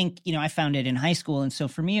me, I think, I found it in high school. And so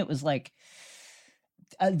for me, it was like,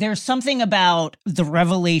 there's something about the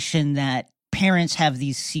revelation that parents have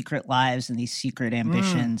these secret lives and these secret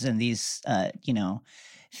ambitions and these,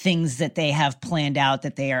 things that they have planned out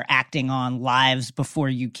that they are acting on lives before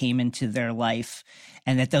you came into their life,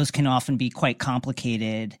 and that those can often be quite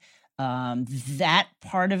complicated. That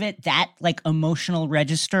part of it, that like emotional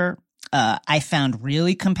register, I found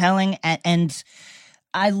really compelling. And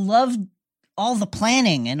I loved all the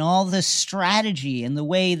planning and all the strategy and the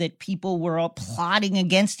way that people were all plotting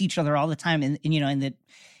against each other all the time. And in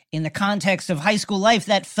the context of high school life,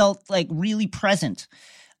 that felt like really present.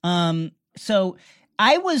 So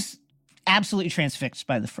I was absolutely transfixed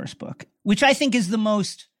by the first book, which I think is the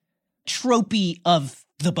most tropey of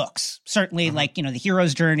the books. Certainly, like, the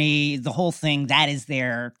hero's journey, the whole thing, that is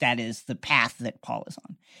there. That is the path that Paul is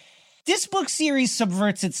on. This book series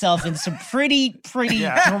subverts itself in some pretty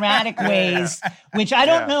dramatic ways, which I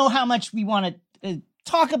don't know how much we want to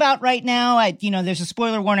talk about right now. There's a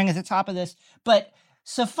spoiler warning at the top of this, but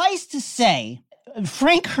suffice to say,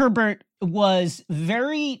 Frank Herbert was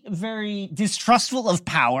very, very distrustful of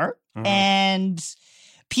power, and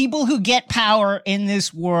people who get power in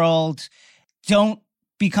this world don't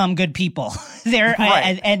become good people.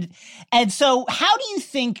 And so how do you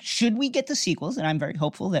think, should we get the sequels? And I'm very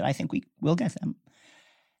hopeful that I think we will get them.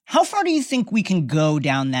 How far do you think we can go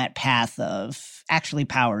down that path of actually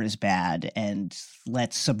power is bad and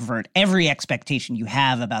let's subvert every expectation you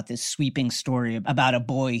have about this sweeping story about a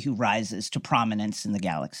boy who rises to prominence in the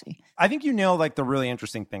galaxy? I think you nailed like the really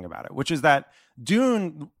interesting thing about it, which is that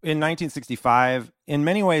Dune in 1965 in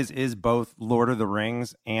many ways is both Lord of the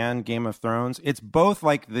Rings and Game of Thrones. It's both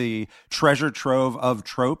like the treasure trove of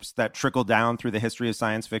tropes that trickle down through the history of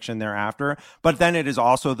science fiction thereafter, but then it is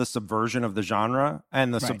also the subversion of the genre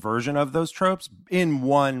and the subversion of those tropes in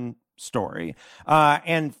one story.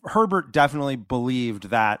 And Herbert definitely believed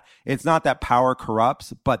that it's not that power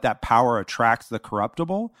corrupts, but that power attracts the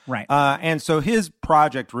corruptible. Right. And so his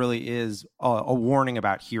project really is a warning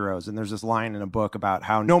about heroes. And there's this line in a book about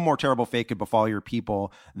how no more terrible fate could befall your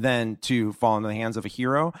people than to fall into the hands of a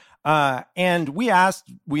hero. And we asked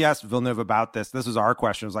Villeneuve about this. This was our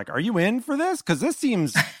question. It was like, are you in for this? Because this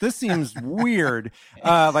seems weird.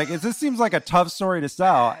 This seems like a tough story to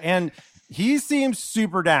sell. And he seems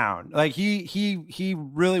super down. Like he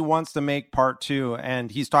really wants to make part 2,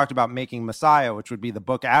 and he's talked about making Messiah, which would be the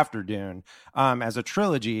book after Dune, as a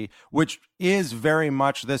trilogy, which is very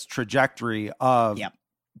much this trajectory of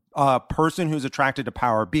a person who's attracted to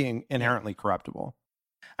power being inherently corruptible.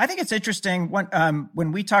 I think it's interesting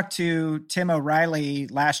when we talked to Tim O'Reilly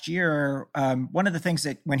last year, one of the things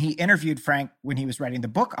that when he interviewed Frank, when he was writing the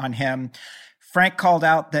book on him, Frank called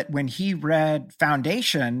out that when he read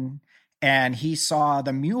Foundation and he saw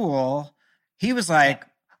the mule, he was like,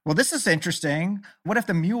 well, this is interesting. What if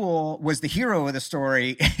the mule was the hero of the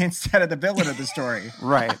story instead of the villain of the story?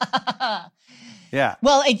 Right. Yeah.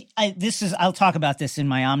 Well, I'll talk about this in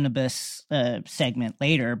my omnibus segment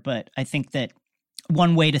later, but I think that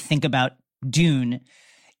one way to think about Dune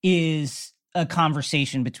is a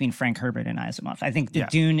conversation between Frank Herbert and Asimov. I think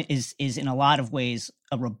that Dune is in a lot of ways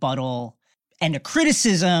a rebuttal and a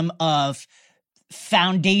criticism of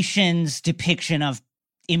Foundation's depiction of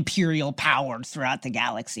imperial power throughout the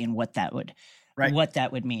galaxy and what that would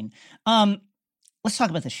mean. Let's talk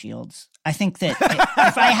about the shields. I think that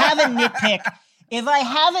if I have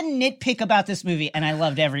a nitpick about this movie, and I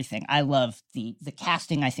loved everything. I love the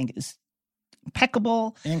casting. I think is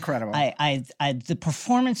impeccable, incredible. The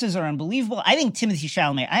performances are unbelievable. I think Timothée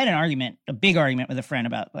Chalamet. I had a big argument with a friend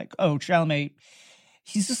about Chalamet.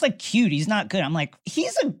 He's just like cute. He's not good. I'm like,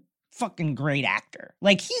 he's a fucking great actor.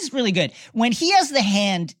 Like, he's really good. When he has the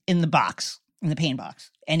hand in the pain box,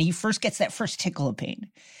 and he first gets that first tickle of pain,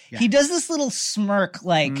 he does this little smirk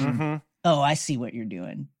like, oh, I see what you're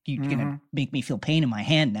doing. You're going to make me feel pain in my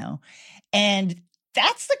hand now. And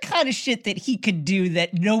that's the kind of shit that he could do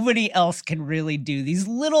that nobody else can really do. These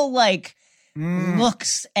little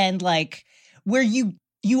looks and where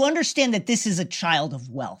you understand that this is a child of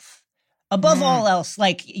wealth. Above all else,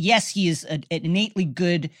 yes, he is an innately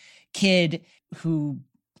good kid who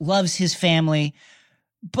loves his family,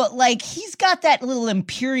 but he's got that little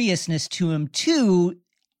imperiousness to him too,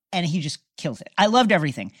 and he just kills it. I loved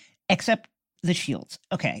everything except the shields.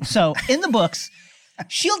 Okay, so in the books,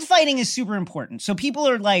 shield fighting is super important. So people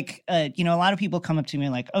are a lot of people come up to me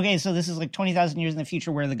like, okay, so this is 20,000 years in the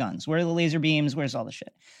future. Where are the guns? Where are the laser beams? Where's all the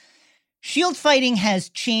shit? Shield fighting has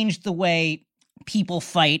changed the way people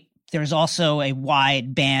fight. There's also a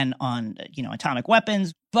wide ban on, atomic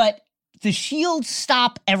weapons, but the shields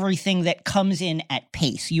stop everything that comes in at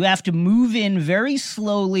pace. You have to move in very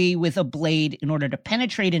slowly with a blade in order to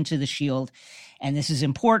penetrate into the shield. And this is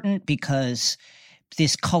important because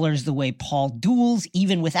this colors the way Paul duels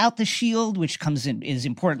even without the shield, which is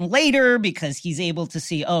important later because he's able to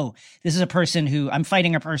see, oh, this is I'm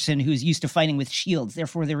fighting a person who's used to fighting with shields.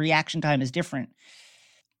 Therefore, the reaction time is different.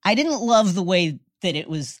 I didn't love the way that it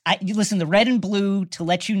was. The red and blue to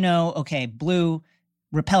let you know, okay, blue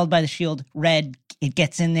repelled by the shield, red, it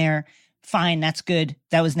gets in there. Fine, that's good.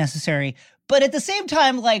 That was necessary. But at the same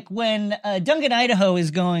time, when Duncan Idaho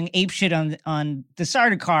is going apeshit on the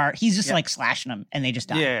Sardaukar, he's just slashing them and they just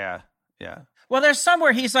die. Yeah. Well, there's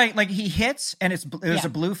somewhere he's he hits and there's a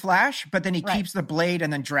blue flash, but then he keeps the blade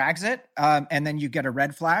and then drags it, and then you get a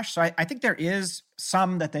red flash. So I think there is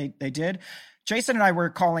some that they did. Jason and I were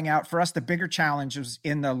calling out for us the bigger challenge was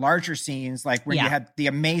in the larger scenes, where you had the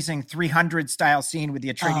amazing 300 style scene with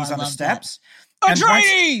the Atreides on the steps.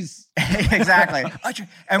 Atreides! Exactly.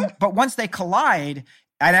 But once they collide,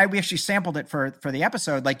 and we actually sampled it for the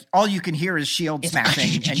episode, all you can hear is shield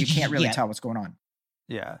smashing and you can't really tell what's going on.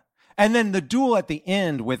 Yeah. And then the duel at the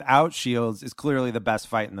end without shields is clearly the best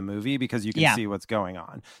fight in the movie because you can see what's going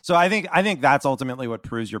on. So I think that's ultimately what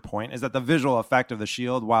proves your point is that the visual effect of the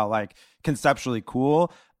shield, while conceptually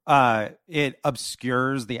cool, it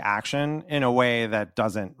obscures the action in a way that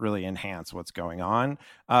doesn't really enhance what's going on,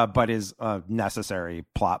 but is a necessary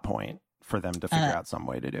plot point for them to figure out some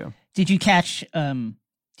way to do. Did you catch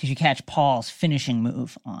Paul's finishing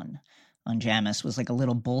move on Jamis? Was a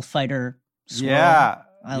little bullfighter swirl? Yeah.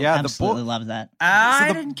 I absolutely love that.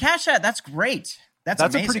 I didn't catch that. That's great. That's a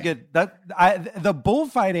amazing. pretty good. The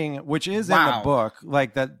bullfighting, which is in the book,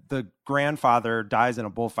 like that the grandfather dies in a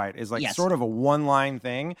bullfight, is like sort of a one-line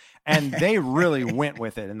thing, and they really went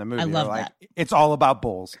with it in the movie. I love like, that. It's all about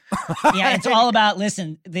bulls. Yeah, it's all about.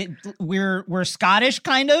 Listen, we're Scottish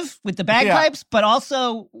kind of with the bagpipes, but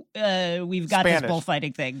also we've got Spanish. this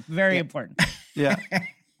bullfighting thing. Very important. Yeah.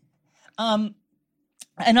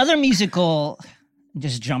 Another musical.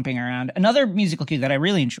 Just jumping around. Another musical cue that I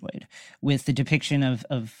really enjoyed with the depiction of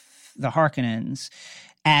the Harkonnens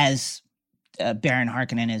as Baron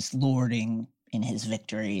Harkonnen is lording in his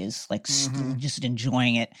victory, is like just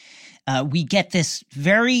enjoying it. We get this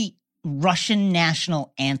very Russian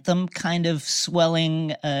national anthem kind of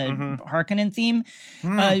swelling Harkonnen theme,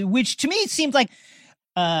 which to me seemed like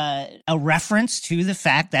a reference to the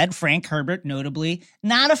fact that Frank Herbert, notably,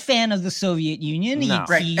 not a fan of the Soviet Union. No.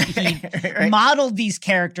 He modeled these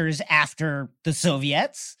characters after the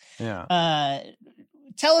Soviets. Yeah.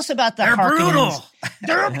 Tell us about the Harkonnens.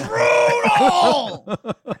 They're brutal!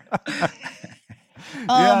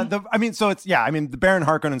 The Baron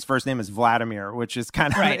Harkonnen's first name is Vladimir, which is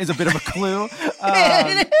kind of is a bit of a clue.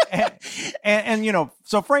 And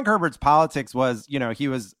so Frank Herbert's politics was,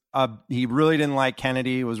 he really didn't like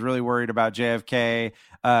Kennedy, was really worried about JFK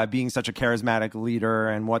being such a charismatic leader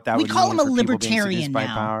and what that would mean. We'd call him a for people being libertarian seduced by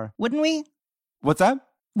now, power. wouldn't we? What's that?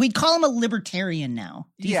 We'd call him a libertarian now.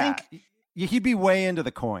 Do you think? He'd be way into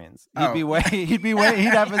the coins. He'd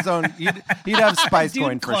have his own, he'd have Spice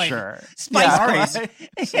Coin for sure. Spice Coin.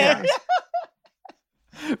 Yeah.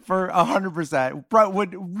 For 100%.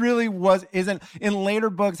 But isn't in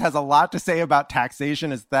later books has a lot to say about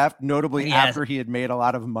taxation as theft, notably after he had made a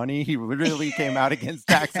lot of money. He really came out against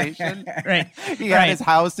taxation. Right. He had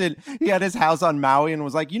his house on Maui and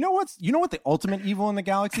was like, you know what the ultimate evil in the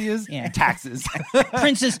galaxy is? Yeah. Taxes.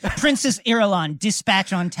 Princess Irulan,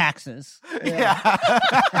 dispatch on taxes. Yeah.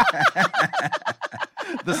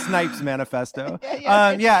 The Snipes Manifesto.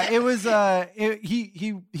 It was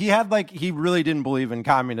he had like, he really didn't believe in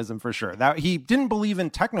communism for sure. That he didn't believe in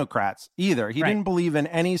technocrats either. He didn't believe in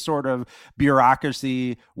any sort of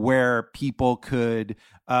bureaucracy where people could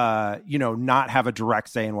not have a direct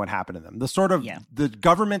say in what happened to them. The sort of the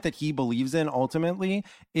government that he believes in ultimately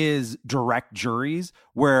is direct juries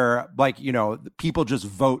where people just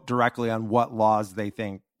vote directly on what laws they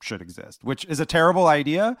think should exist, which is a terrible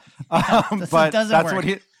idea. But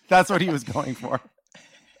that's what he was going for.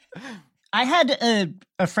 I had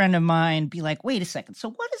a friend of mine be like, wait a second. So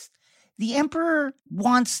what is the Emperor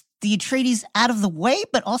wants the Atreides out of the way,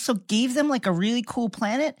 but also gave them like a really cool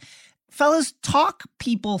planet? Fellas, talk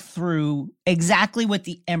people through exactly what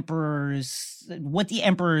the Emperor is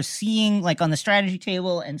seeing, like on the strategy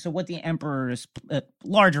table, and so what the Emperor's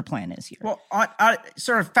larger plan is here. Well,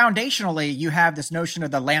 sort of foundationally, you have this notion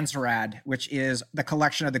of the Landsraad, which is the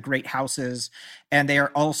collection of the great houses, and they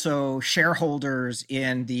are also shareholders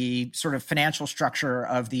in the sort of financial structure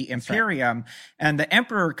of the Imperium. Right. And the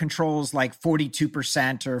Emperor controls like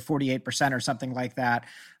 42% or 48% or something like that.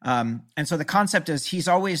 And so the concept is he's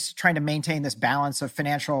always trying to maintain this balance of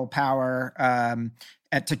financial power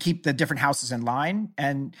to keep the different houses in line.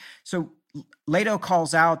 And so Leto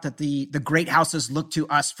calls out that the great houses look to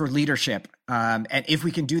us for leadership. And if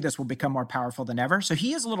we can do this, we'll become more powerful than ever. So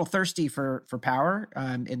he is a little thirsty for power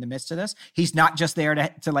in the midst of this. He's not just there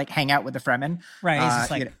to like hang out with the Fremen. Right. He's just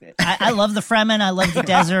like, I love the Fremen. I love the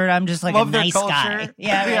desert. I'm just like a nice guy.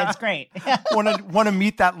 Yeah, it's great. Want to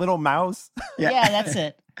meet that little mouse? Yeah, that's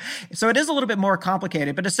it. So it is a little bit more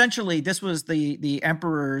complicated, but essentially this was the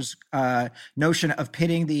Emperor's notion of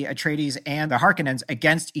pitting the Atreides and the Harkonnens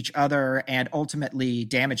against each other and ultimately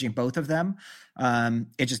damaging both of them.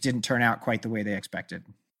 It just didn't turn out quite the way they expected.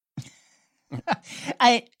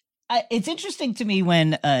 It's interesting to me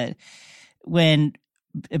when Baron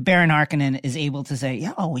Harkonnen is able to say,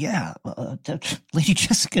 Lady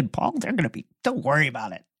Jessica and Paul, they're going to be, don't worry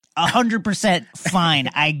about it. 100% fine.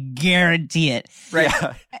 I guarantee it. Right.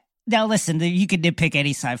 Now, listen, you could nitpick any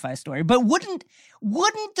sci-fi story, but wouldn't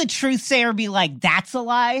the truth-sayer be like, that's a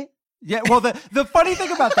lie? Yeah, well, the funny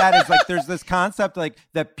thing about that is like there's this concept like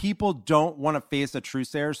that people don't want to face a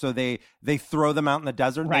truthsayer, so they throw them out in the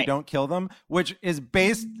desert and they don't kill them, which is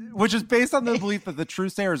based on the belief that the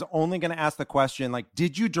truthsayer is only going to ask the question like,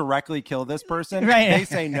 did you directly kill this person? Right. They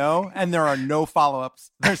say no, and there are no follow-ups.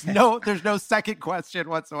 There's no second question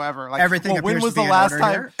whatsoever. Like everything. Well, when was the last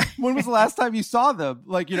time? When was the last time you saw them?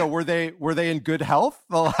 Like, were they in good health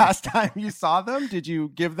the last time you saw them? Did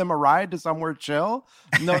you give them a ride to somewhere chill?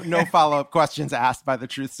 No follow-up questions asked by the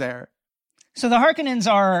truthsayer. So the Harkonnens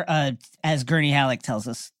are, as Gurney Halleck tells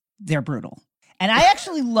us, they're brutal. And I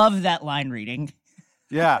actually love that line reading.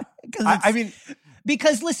 Yeah. I mean,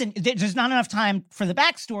 Because listen, there's not enough time for the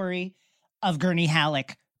backstory of Gurney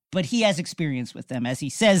Halleck, but he has experience with them, as he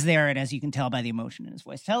says there, and as you can tell by the emotion in his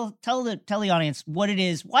voice. Tell the audience what it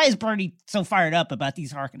is. Why is Bernie so fired up about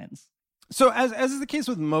these Harkonnens? So, as is the case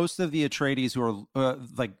with most of the Atreides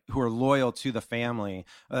who are loyal to the family,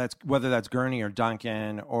 whether that's Gurney or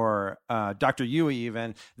Duncan or Dr. Yueh,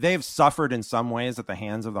 even they've suffered in some ways at the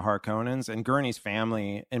hands of the Harkonnens. And Gurney's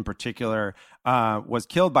family, in particular, was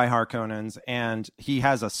killed by Harkonnens, and he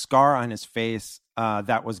has a scar on his face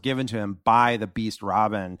that was given to him by the Beast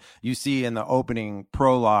Robin. You see in the opening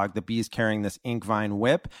prologue the Beast carrying this Inkvine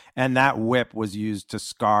whip, and that whip was used to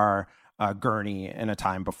scar Gurney in a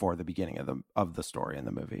time before the beginning of the story in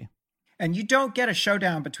the movie. And you don't get a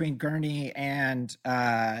showdown between Gurney and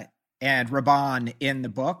Rabban in the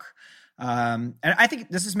book. And I think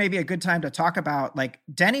this is maybe a good time to talk about, like,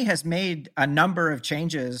 Denny has made a number of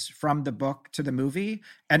changes from the book to the movie,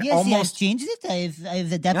 and yes, almost I've changed it.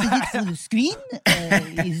 I've adapted it for the screen.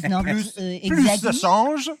 It's not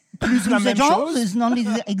exactly. Plus la même chose. It's not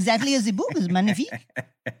exactly as the book is magnifique.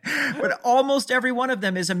 But almost every one of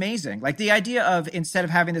them is amazing. Like the idea of, instead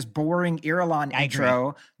of having this boring Irulan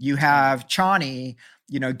intro, you have Chani,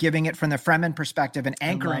 giving it from the Fremen perspective and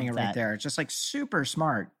anchoring it right there. It's just like super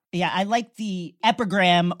smart. Yeah, I like the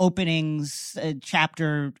epigram openings,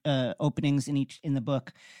 chapter openings in the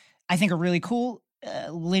book. I think are really cool.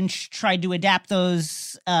 Lynch tried to adapt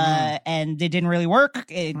those, and it didn't really work.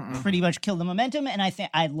 It pretty much killed the momentum, and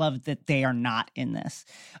I love that they are not in this.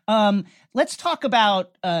 Let's talk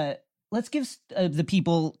about. Let's give the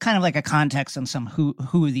people kind of like a context on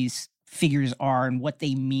who these figures are and what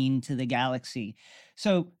they mean to the galaxy.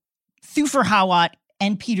 So, Thufir Hawat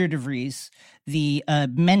and Peter DeVries, the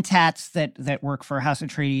mentats that work for House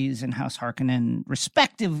Atreides and House Harkonnen,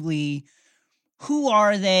 respectively. Who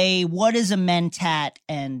are they? What is a mentat?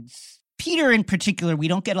 And Peter in particular, we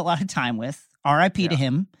don't get a lot of time with. R.I.P. to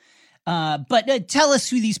him. But tell us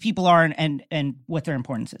who these people are and what their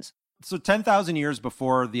importance is. So 10,000 years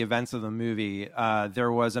before the events of the movie,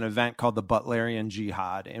 there was an event called the Butlerian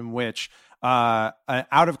Jihad, in which an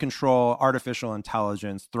out-of-control artificial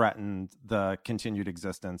intelligence threatened the continued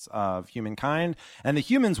existence of humankind. And the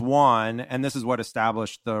humans won, and this is what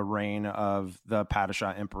established the reign of the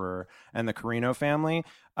Padishah Emperor and the Carino family.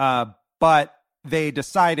 But they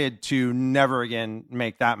decided to never again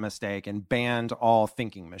make that mistake and banned all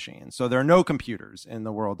thinking machines. So there are no computers in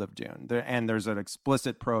the world of Dune. And there's an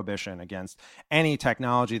explicit prohibition against any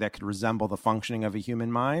technology that could resemble the functioning of a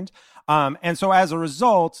human mind. And so as a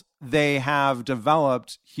result, they have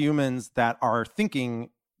developed humans that are thinking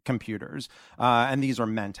computers, and these are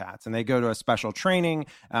mentats, and they go to a special training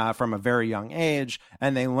from a very young age,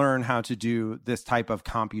 and they learn how to do this type of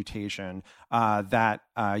computation that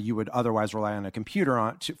you would otherwise rely on a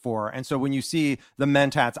computer for. And so when you see the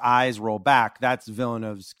mentats' eyes roll back, that's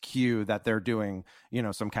Villeneuve's cue that they're doing,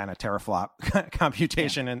 some kind of teraflop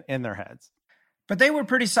computation in their heads. But they were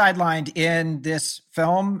pretty sidelined in this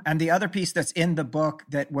film. And the other piece that's in the book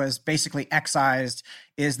that was basically excised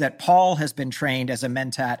is that Paul has been trained as a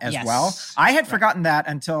mentat as well. I had forgotten that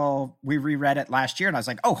until we reread it last year. And I was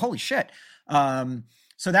like, oh, holy shit.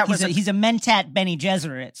 So that he's a mentat Bene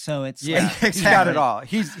Gesserit. So it's exactly. He's got it all.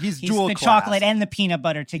 He's dual the class. Chocolate and the peanut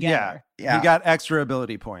butter together. Yeah. He got extra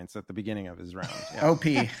ability points at the beginning of his round. Yeah. OP.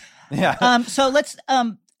 Yeah. So let's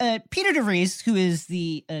Peter DeVries, who is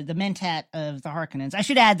the mentat of the Harkonnens. I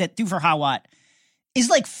should add that Thufir Hawat is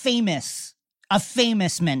like a famous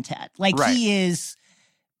mentat. Like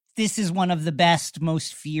this is one of the best,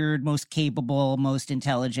 most feared, most capable, most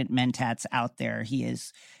intelligent mentats out there. He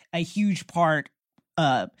is a huge part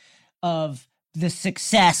of the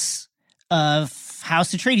success of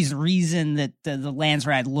House Atreides. The reason that the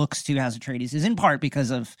Landsraad looks to House Atreides is in part because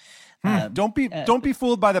of don't be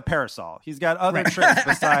fooled by the parasol. He's got other tricks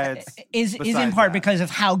besides. Is in part because of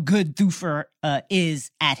how good Thufir is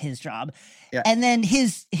at his job, and then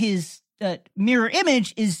his mirror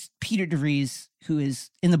image is Peter DeVries, who is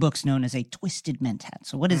in the books known as a twisted mentat.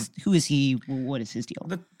 So who is he? What is his deal?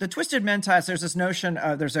 The twisted mentats. There's this notion.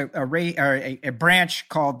 There's a branch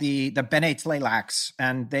called the Bene Tleilax,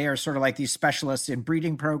 and they are sort of like these specialists in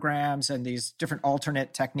breeding programs and these different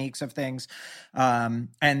alternate techniques of things.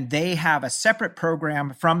 And they have a separate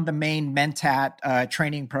program from the main mentat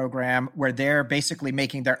training program where they're basically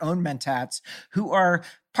making their own mentats who are.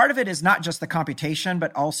 Part of it is not just the computation,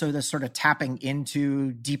 but also the sort of tapping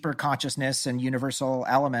into deeper consciousness and universal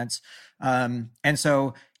elements. And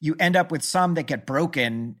so you end up with some that get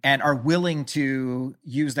broken and are willing to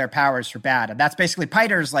use their powers for bad. And that's basically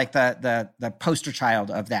Piter's like the poster child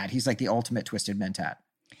of that. He's like the ultimate twisted mentat.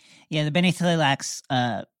 Yeah, the Bene Tleilax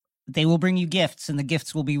they will bring you gifts, and the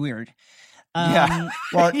gifts will be weird. Well,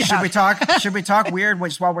 should we talk weird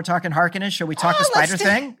while we're talking Harkonnen? Should we talk the spider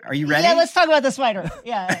thing? Are you ready? Yeah, let's talk about the spider.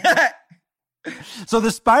 Yeah. So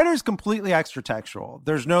the spider is completely extra-textual.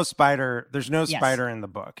 There's no spider. There's no spider in the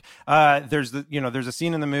book. There's a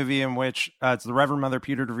scene in the movie in which it's the Reverend Mother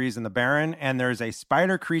Peter DeVries and the Baron, and there's a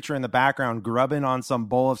spider creature in the background grubbing on some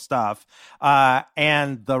bowl of stuff,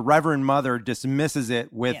 and the Reverend Mother dismisses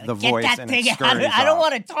it with the voice and it scurries I don't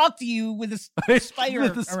off. want to talk to you with a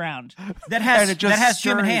spider around. That has human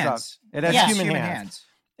scurries hands. off. It has human hands.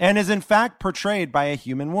 And is in fact portrayed by a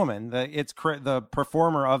human woman. The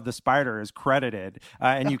performer of the spider is credited,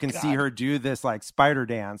 and you can see her do this like spider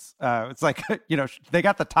dance. It's like they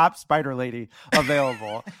got the top spider lady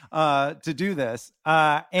available to do this,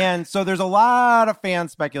 and so there's a lot of fan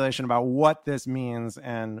speculation about what this means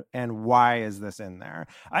and why is this in there.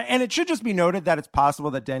 And it should just be noted that it's possible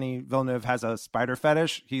that Denis Villeneuve has a spider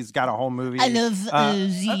fetish. He's got a whole movie. I love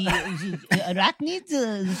the arachnid,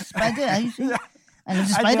 the spider. I love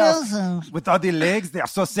spiders. With all the legs, they are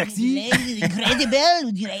so sexy. Legs,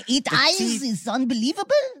 incredible. 8 eyes is unbelievable.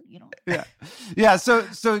 Yeah.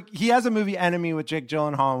 So he has a movie Enemy with Jake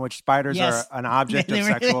Gyllenhaal in which spiders are an object of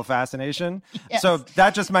sexual fascination. Yes. So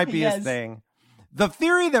that just might be his thing. The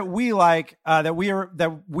theory that we like, that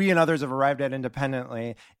we and others have arrived at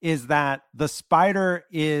independently, is that the spider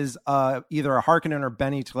is either a Harkonnen or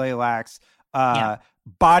Benny Tleilax's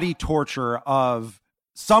body torture of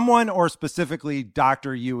someone, or specifically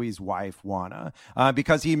Dr. Yui's wife, Wana,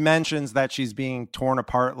 because he mentions that she's being torn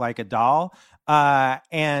apart like a doll.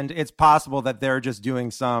 And it's possible that they're just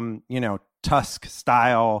doing some, Tusk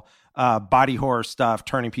style body horror stuff,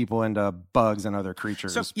 turning people into bugs and other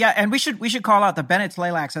creatures. So, and we should call out the Bennett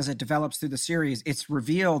Tleilax as it develops through the series. It's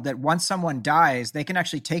revealed that once someone dies, they can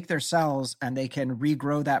actually take their cells and they can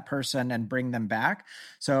regrow that person and bring them back.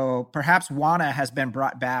 So perhaps Wana has been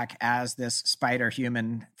brought back as this spider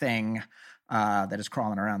human thing that is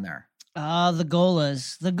crawling around there. The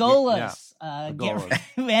Golas. The Golas.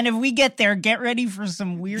 And if we get there, get ready for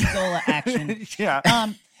some weird Gola action.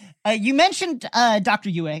 You mentioned Dr.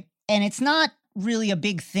 Yue. And it's not really a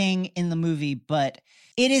big thing in the movie, but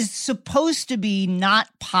it is supposed to be not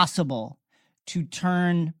possible to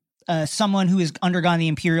turn someone who has undergone the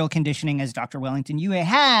imperial conditioning, as Dr. Wellington Yue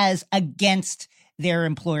has, against their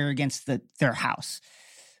employer, against their house.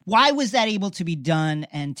 Why was that able to be done?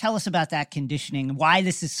 And tell us about that conditioning, why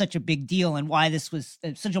this is such a big deal, and why this was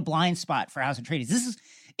such a blind spot for House Atreides.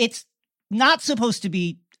 It's not supposed to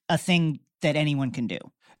be a thing that anyone can do.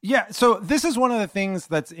 Yeah, so this is one of the things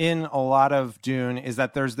that's in a lot of Dune, is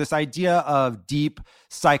that there's this idea of deep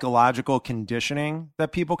psychological conditioning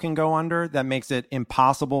that people can go under that makes it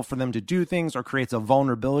impossible for them to do things, or creates a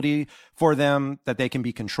vulnerability for them that they can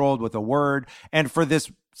be controlled with a word. And for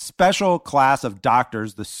this special class of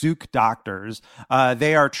doctors, the Suk doctors,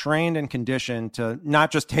 they are trained and conditioned to not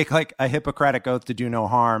just take like a Hippocratic oath to do no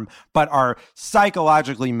harm, but are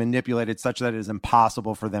psychologically manipulated such that it is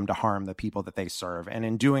impossible for them to harm the people that they serve. And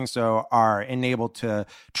in doing so, are enabled to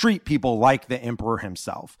treat people like the emperor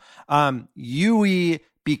himself. Yui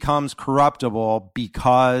becomes corruptible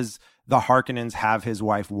because the Harkonnens have his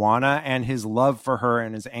wife Wana, and his love for her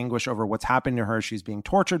and his anguish over what's happened to her, she's being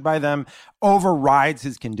tortured by them, overrides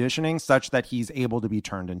his conditioning such that he's able to be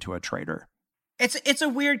turned into a traitor. It's a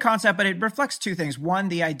weird concept, but it reflects two things. One,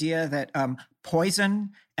 the idea that poison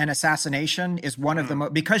and assassination is one of the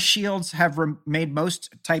because shields have made most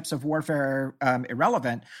types of warfare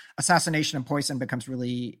irrelevant. Assassination and poison becomes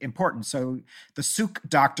really important. So the Suk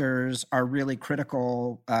doctors are really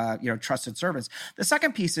critical, trusted servants. The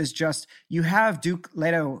second piece is just you have Duke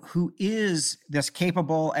Leto, who is this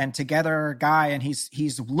capable and together guy, and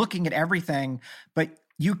he's looking at everything, but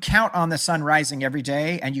you count on the sun rising every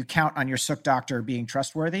day, and you count on your Suk doctor being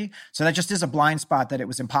trustworthy. So that just is a blind spot that it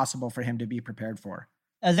was impossible for him to be prepared for.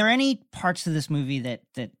 Are there any parts of this movie that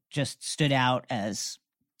just stood out as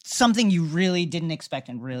something you really didn't expect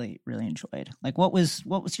and really, really enjoyed? Like what was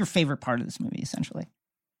your favorite part of this movie, essentially?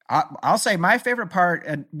 I'll say my favorite part,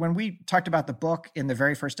 and when we talked about the book in the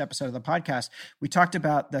very first episode of the podcast, we talked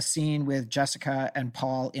about the scene with Jessica and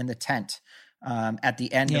Paul in the tent at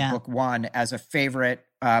the end of book one as a favorite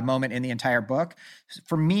moment in the entire book.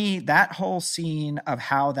 For me, that whole scene of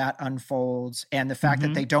how that unfolds and the fact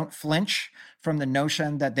that they don't flinch from the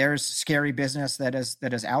notion that there's scary business that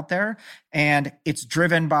is out there, and it's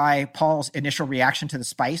driven by Paul's initial reaction to the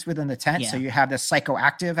spice within the tent. So you have this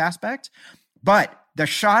psychoactive aspect, but the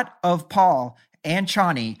shot of Paul and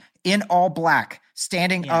Chani in all black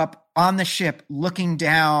standing up on the ship looking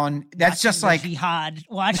down. That's just like jihad,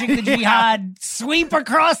 watching the jihad sweep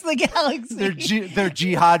across the galaxy. Their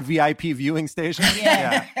jihad VIP viewing station.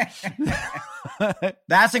 Yeah.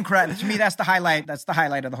 That's incredible. To me, that's the highlight. That's the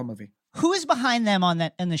highlight of the whole movie. Who is behind them on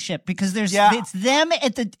the ship? Because it's them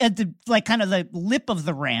at the like kind of the lip of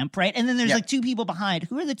the ramp, right? And then there's like two people behind.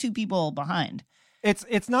 Who are the two people behind?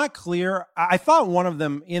 It's not clear. I thought one of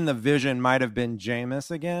them in the vision might have been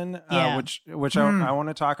Jameis again, which I want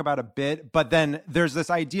to talk about a bit. But then there's this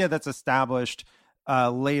idea that's established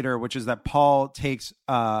later, which is that Paul takes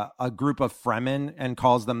a group of Fremen and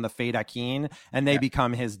calls them the Feyd-Rakin, and they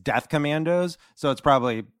become his death commandos. So it's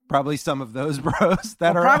probably some of those bros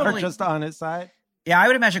that are just on his side. Yeah, I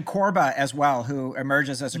would imagine Korba as well, who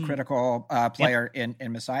emerges as a critical player in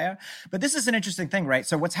Messiah. But this is an interesting thing, right?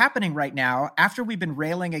 So what's happening right now, after we've been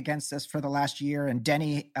railing against this for the last year, and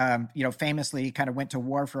Denny, famously kind of went to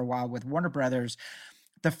war for a while with Warner Brothers,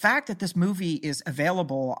 the fact that this movie is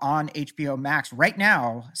available on HBO Max right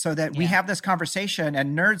now so that we have this conversation,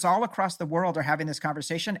 and nerds all across the world are having this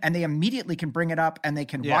conversation, and they immediately can bring it up and they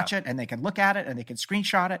can watch it and they can look at it and they can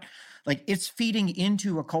screenshot it. Like, it's feeding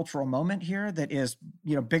into a cultural moment here that is,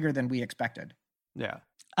 bigger than we expected. Yeah.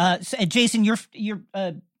 So, Jason, you're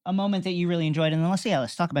a moment that you really enjoyed, and then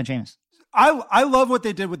let's talk about Jameis. I love what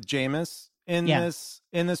they did with Jameis in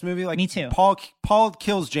this movie. Like, me too. Paul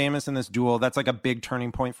kills Jameis in this duel. That's like a big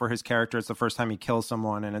turning point for his character. It's the first time he kills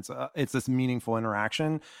someone, and it's this meaningful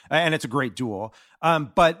interaction, and it's a great duel.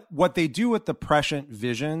 But what they do with the prescient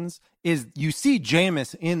visions is you see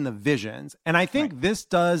Jameis in the visions. And I think this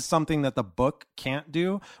does something that the book can't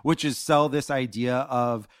do, which is sell this idea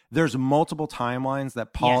of there's multiple timelines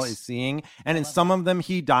that Paul is seeing. And in some of them,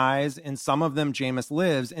 he dies. In some of them, Jameis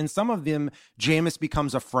lives. In some of them, Jameis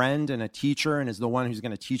becomes a friend and a teacher and is the one who's going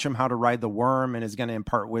to teach him how to ride the worm and is going to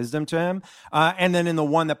impart wisdom to him. And then in the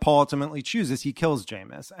one that Paul ultimately chooses, he kills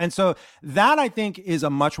Jameis. And so that, I think, is a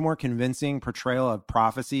much more convincing portrayal of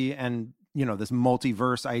prophecy and this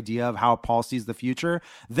multiverse idea of how Paul sees the future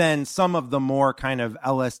than some of the more kind of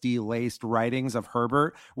LSD laced writings of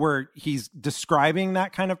Herbert, where he's describing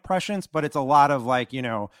that kind of prescience, but it's a lot of like,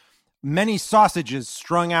 many sausages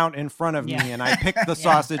strung out in front of me, and I pick the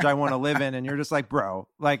sausage I want to live in. And you're just like, bro,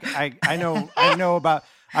 like I know about,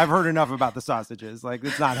 I've heard enough about the sausages. Like,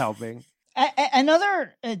 it's not helping.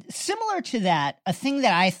 Another similar to that, a thing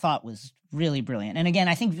that I thought was really brilliant. And again,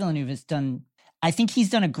 I think Villeneuve he's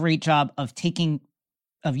done a great job of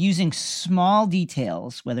using small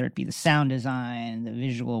details, whether it be the sound design, the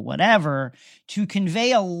visual, whatever, to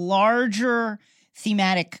convey a larger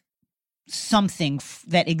thematic something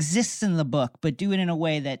that exists in the book, but do it in a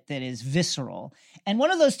way that is visceral. And one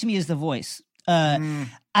of those to me is the voice.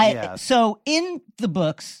 So in the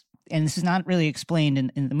books, and this is not really explained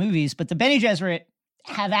in the movies, but the Bene Gesserit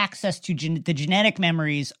have access to the genetic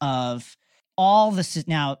memories of all the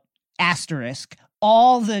now asterisk,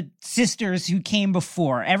 all the sisters who came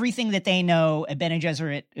before, everything that they know, a Bene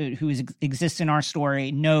Gesserit who exists in our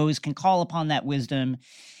story knows, can call upon that wisdom.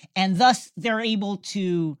 And thus they're able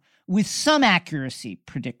to, with some accuracy,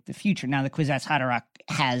 predict the future. Now the Kwisatz Haderach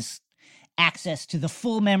has access to the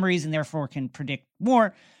full memories and therefore can predict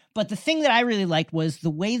more. But the thing that I really liked was the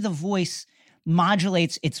way the voice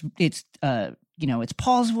modulates it's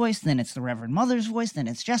Paul's voice, then it's the Reverend Mother's voice, then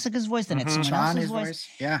it's Jessica's voice, then it's someone else's voice.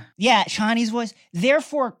 Yeah, Shani's voice.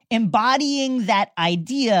 Therefore, embodying that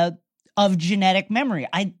idea of genetic memory.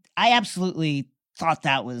 I absolutely thought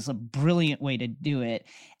that was a brilliant way to do it.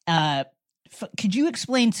 Could you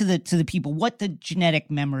explain to the people what the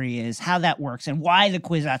genetic memory is, how that works, and why the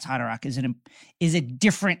Kwisatz Haderach is a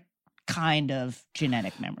different kind of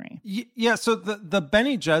genetic memory? Yeah, so the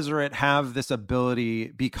Bene Gesserit have this ability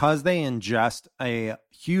because they ingest a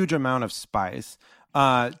huge amount of spice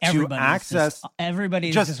to access.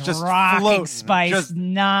 Everybody's just rocking floating, spice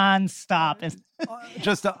nonstop.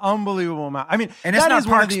 Just an unbelievable amount. I mean, and it's not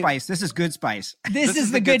park spice. This is good spice. This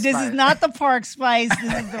is the good. This is not the park spice.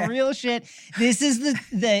 This is the real shit. This is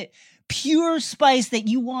the pure spice that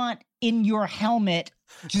you want in your helmet.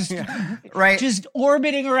 Just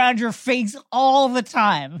orbiting around your face all the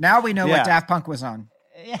time. Now we know what Daft Punk was on.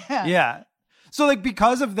 Yeah. So like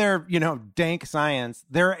because of their, dank science,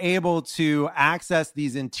 they're able to access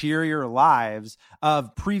these interior lives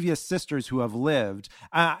of previous sisters who have lived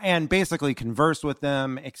and basically converse with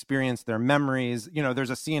them, experience their memories. There's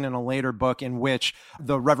a scene in a later book in which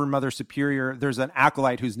the Reverend Mother Superior, there's an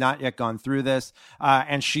acolyte who's not yet gone through this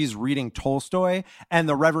and she's reading Tolstoy, and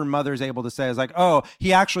the Reverend Mother is able to say, oh,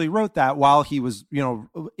 he actually wrote that while he was,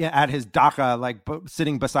 at his dacha, like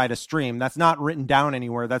sitting beside a stream. That's not written down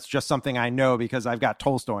anywhere. That's just something I know because I've got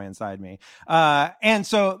Tolstoy inside me. And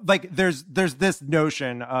so like there's this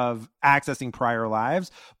notion of accessing prior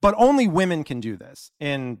lives, but only women can do this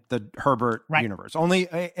in the Herbert universe. Only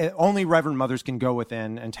Reverend Mothers can go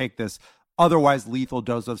within and take this otherwise lethal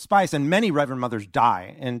dose of spice, and many Reverend Mothers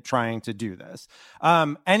die in trying to do this.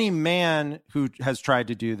 Any man who has tried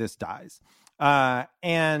to do this dies.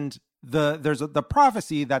 And there's the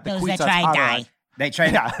prophecy that the Kwisatz Haderach. They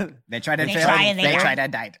tried and they tried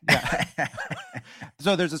and died. Yeah.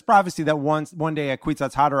 So there's this prophecy that one day at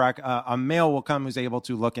Kwisatz Haderach, a male will come who's able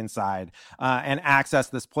to look inside and access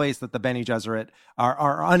this place that the Bene Gesserit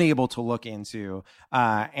are unable to look into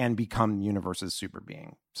and become the universe's super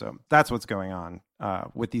being. So that's what's going on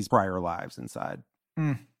with these prior lives inside.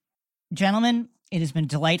 Gentlemen, it has been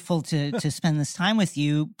delightful to spend this time with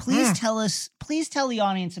you. Please tell the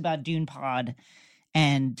audience about Dune Pod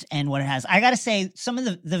and what it has. I got to say, some of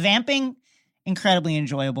the vamping, incredibly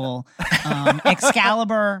enjoyable.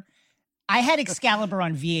 Excalibur. I had Excalibur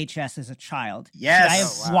on VHS as a child. Yes. Should I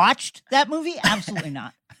have watched that movie? Absolutely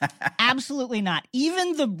not. Absolutely not.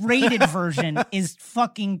 Even the rated version is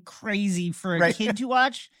fucking crazy for a kid to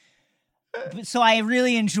watch. So I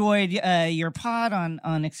really enjoyed your pod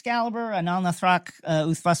on Excalibur, Anal Nathrak,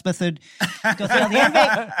 Uthvasbathud.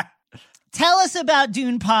 Tell us about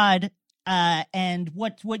Dune Pod and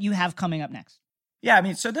what you have coming up next. Yeah, I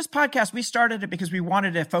mean, so this podcast, we started it because we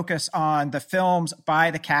wanted to focus on the films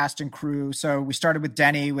by the cast and crew. So we started with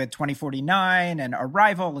Denny with 2049 and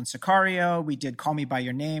Arrival and Sicario. We did Call Me By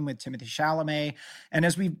Your Name with Timothée Chalamet. And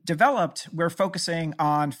as we've developed, we're focusing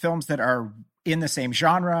on films that are in the same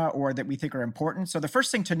genre or that we think are important. So the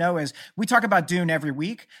first thing to know is we talk about Dune every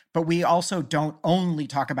week, but we also don't only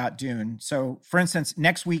talk about Dune. So for instance,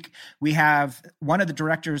 next week we have one of the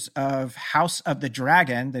directors of House of the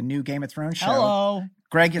Dragon, the new Game of Thrones show. Hello.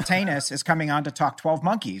 Greg Yaitanes is coming on to talk 12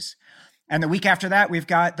 Monkeys. And the week after that, we've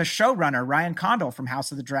got the showrunner, Ryan Condal from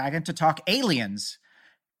House of the Dragon, to talk Aliens.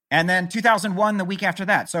 And then 2001, the week after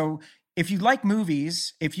that. So if you like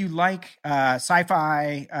movies, if you like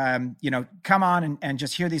sci-fi, come on and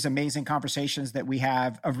just hear these amazing conversations that we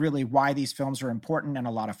have of really why these films are important and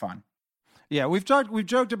a lot of fun. Yeah, we've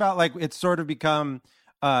joked about like it's sort of become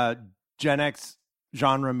Gen X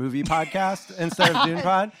genre movie podcast instead of Dune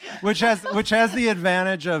Pod, which has the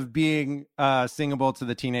advantage of being singable to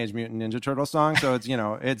the Teenage Mutant Ninja Turtle song. So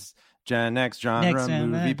it's Gen X genre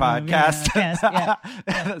movie podcast.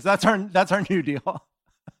 Yeah. That's our new deal.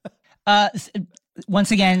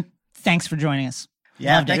 Once again, thanks for joining us.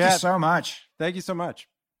 Yeah, thank you so much. Thank you so much.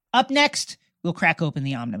 Up next, we'll crack open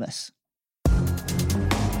the omnibus.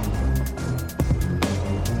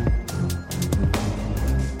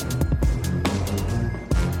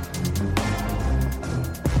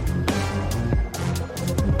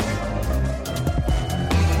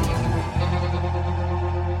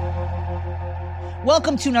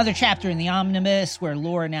 Welcome to another chapter in the Omnibus where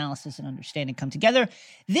lore, analysis, and understanding come together.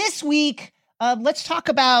 This week, let's talk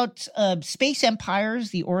about space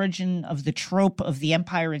empires, the origin of the trope of the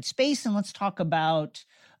empire in space, and let's talk about,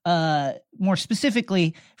 more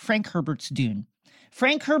specifically, Frank Herbert's Dune.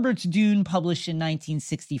 Frank Herbert's Dune, published in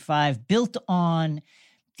 1965, built on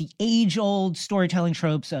the age-old storytelling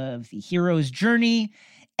tropes of the hero's journey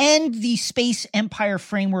and the space empire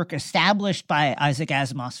framework established by Isaac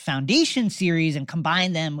Asimov's Foundation series, and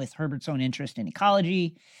combine them with Herbert's own interest in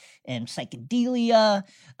ecology and psychedelia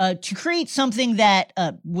to create something that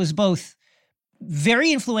was both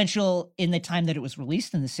very influential in the time that it was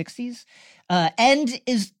released in the 60s and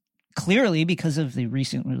is clearly, because of the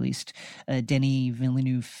recent released Denis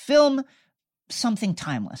Villeneuve film, something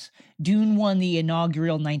timeless. Dune won the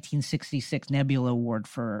inaugural 1966 Nebula Award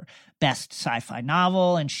for Best Sci-Fi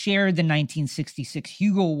Novel and shared the 1966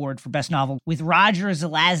 Hugo Award for Best Novel with Roger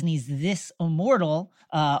Zelazny's This Immortal,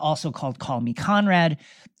 also called Call Me Conrad.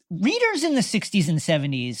 Readers in the 60s and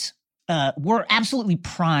 70s were absolutely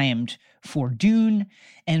primed for Dune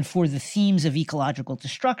and for the themes of ecological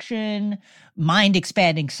destruction,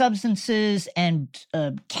 mind-expanding substances, and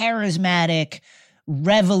charismatic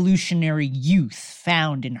revolutionary youth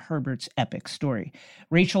found in Herbert's epic story.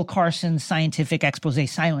 Rachel Carson's scientific expose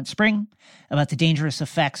Silent Spring about the dangerous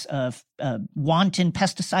effects of wanton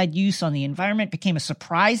pesticide use on the environment became a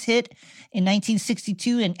surprise hit in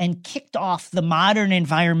 1962 and kicked off the modern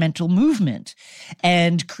environmental movement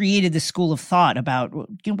and created the school of thought about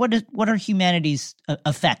what are humanity's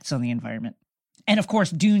effects on the environment. And of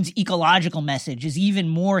course, Dune's ecological message is even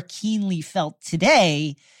more keenly felt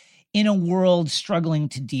today in a world struggling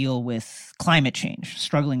to deal with climate change,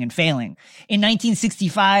 struggling and failing. In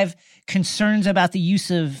 1965, concerns about the use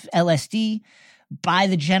of LSD by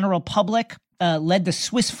the general public led the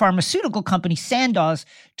Swiss pharmaceutical company Sandoz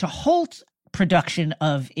to halt production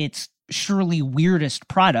of its surely weirdest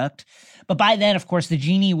product. But by then, of course, the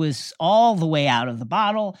genie was all the way out of the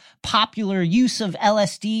bottle. Popular use of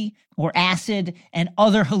LSD or acid and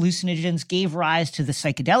other hallucinogens gave rise to the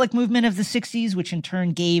psychedelic movement of the 60s, which in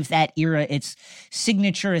turn gave that era its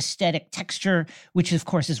signature aesthetic texture, which of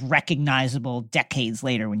course is recognizable decades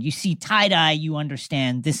later. When you see tie-dye, you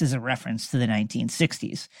understand this is a reference to the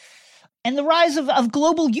 1960s. And the rise of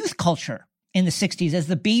global youth culture in the 60s as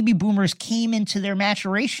the baby boomers came into their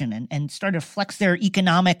maturation and started to flex their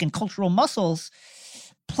economic and cultural muscles,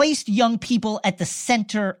 placed young people at the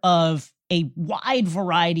center of a wide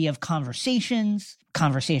variety of conversations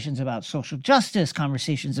about social justice,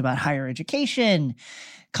 conversations about higher education,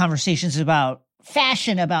 conversations about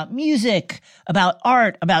fashion, about music, about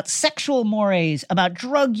art, about sexual mores, about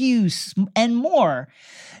drug use, and more.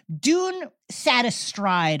 Dune sat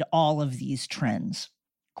astride all of these trends.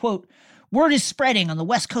 Quote, "Word is spreading on the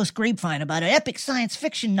West Coast grapevine about an epic science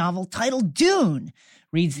fiction novel titled Dune,"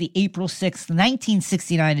 reads the April 6th,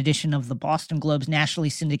 1969 edition of the Boston Globe's nationally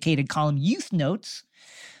syndicated column Youth Notes,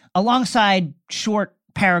 alongside short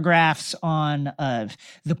paragraphs on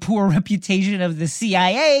the poor reputation of the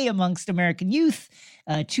CIA amongst American youth,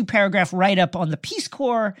 a 2-paragraph write-up on the Peace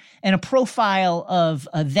Corps, and a profile of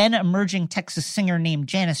a then-emerging Texas singer named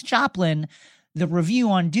Janis Joplin. The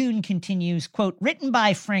review on Dune continues, quote, "Written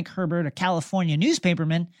by Frank Herbert, a California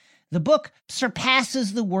newspaperman, the book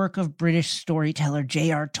surpasses the work of British storyteller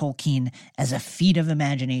J.R. Tolkien as a feat of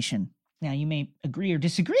imagination." Now, you may agree or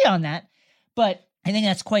disagree on that, but I think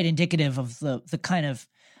that's quite indicative of the kind of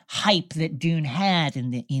hype that Dune had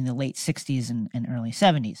in the late 60s and early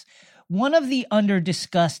 70s. One of the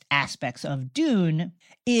under-discussed aspects of Dune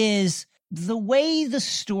is the way the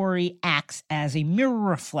story acts as a mirror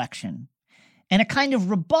reflection and a kind of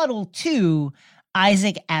rebuttal to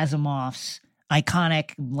Isaac Asimov's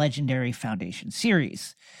iconic legendary Foundation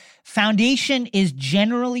series. Foundation is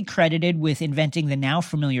generally credited with inventing the now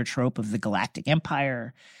familiar trope of the Galactic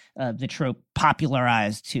Empire, the trope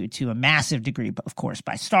popularized to a massive degree, of course,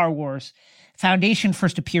 by Star Wars. Foundation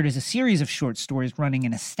first appeared as a series of short stories running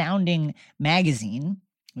in Astounding Magazine,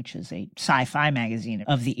 which is a sci-fi magazine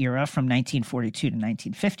of the era from 1942 to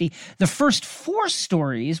 1950. The first 4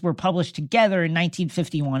 stories were published together in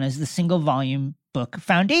 1951 as the single-volume book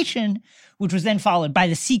Foundation, which was then followed by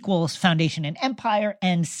the sequels Foundation and Empire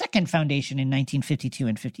and Second Foundation in 1952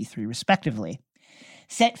 and 53, respectively.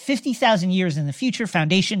 Set 50,000 years in the future,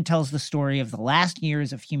 Foundation tells the story of the last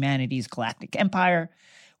years of humanity's galactic empire,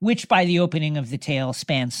 which by the opening of the tale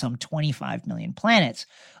spans some 25 million planets.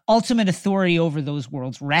 Ultimate authority over those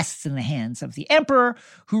worlds rests in the hands of the Emperor,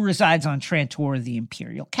 who resides on Trantor, the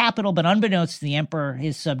imperial capital. But unbeknownst to the Emperor,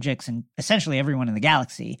 his subjects, and essentially everyone in the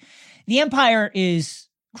galaxy, the Empire is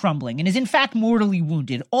crumbling and is in fact mortally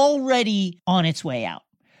wounded, already on its way out.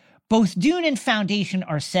 Both Dune and Foundation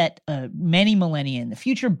are set many millennia in the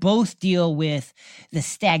future. Both deal with the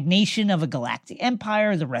stagnation of a galactic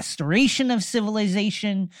empire, the restoration of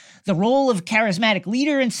civilization, the role of charismatic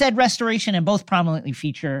leader in said restoration, and both prominently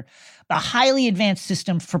feature a highly advanced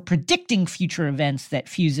system for predicting future events that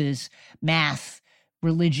fuses math,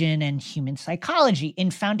 religion, and human psychology.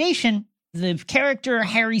 In Foundation, the character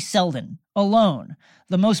Harry Seldon, alone,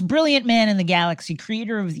 the most brilliant man in the galaxy,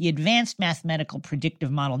 creator of the advanced mathematical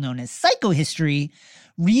predictive model known as psychohistory,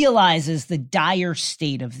 realizes the dire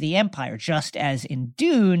state of the Empire, just as in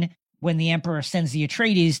Dune, when the Emperor sends the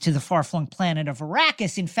Atreides to the far-flung planet of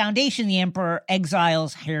Arrakis. In Foundation, the Emperor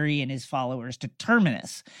exiles Harry and his followers to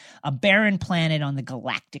Terminus, a barren planet on the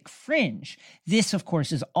galactic fringe. This, of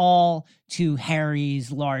course, is all to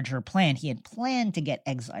Harry's larger plan. He had planned to get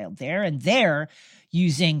exiled there, and there,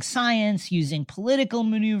 using science, using political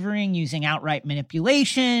maneuvering, using outright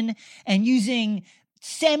manipulation, and using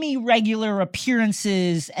semi-regular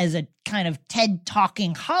appearances as a kind of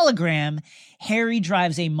TED-talking hologram, Harry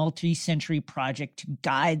drives a multi-century project to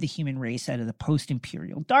guide the human race out of the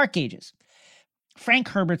post-imperial Dark Ages. Frank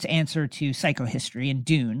Herbert's answer to psychohistory in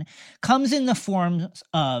Dune comes in the forms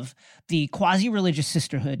of the quasi-religious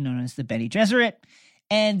sisterhood known as the Bene Gesserit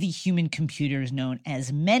and the human computers known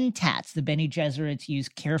as Mentats. The Bene Gesserits use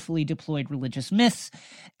carefully deployed religious myths,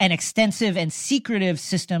 an extensive and secretive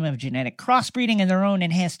system of genetic crossbreeding, and their own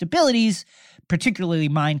enhanced abilities, particularly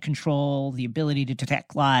mind control, the ability to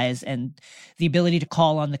detect lies, and the ability to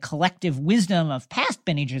call on the collective wisdom of past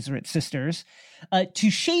Bene Gesserit sisters to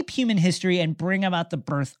shape human history and bring about the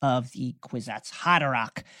birth of the Kwisatz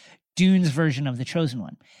Haderach, Dune's version of the Chosen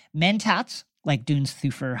One. Mentats, like Dune's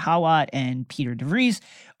Thufir Hawat and Peter DeVries,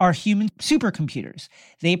 are human supercomputers.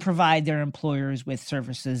 They provide their employers with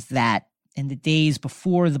services that in the days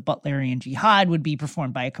before the Butlerian Jihad would be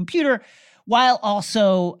performed by a computer, while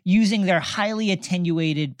also using their highly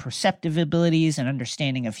attenuated perceptive abilities and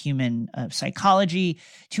understanding of human psychology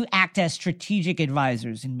to act as strategic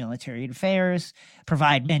advisors in military affairs,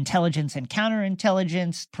 provide intelligence and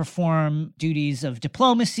counterintelligence, perform duties of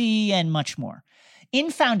diplomacy, and much more. In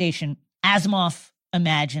Foundation, Asimov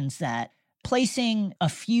imagines that placing a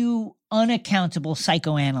few unaccountable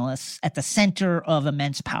psychoanalysts at the center of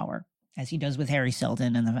immense power, as he does with Harry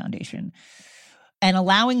Seldon and the Foundation, and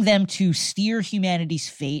allowing them to steer humanity's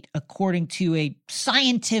fate according to a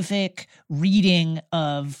scientific reading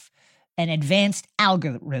of an advanced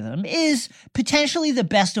algorithm is potentially the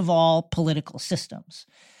best of all political systems.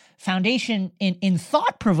 Foundation, in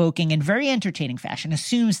thought-provoking and very entertaining fashion,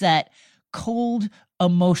 assumes that cold,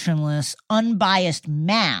 emotionless, unbiased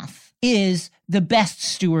math is the best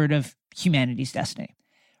steward of humanity's destiny.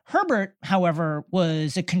 Herbert, however,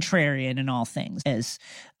 was a contrarian in all things, as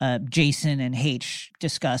Jason and H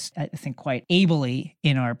discussed, I think, quite ably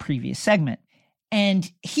in our previous segment.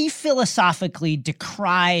 And he philosophically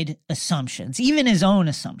decried assumptions, even his own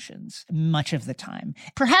assumptions, much of the time.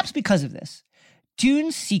 Perhaps because of this,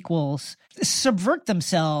 Dune sequels subvert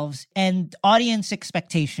themselves and audience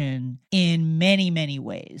expectation in many, many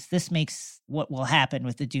ways. This makes what will happen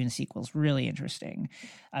with the Dune sequels really interesting.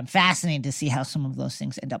 I'm fascinated to see how some of those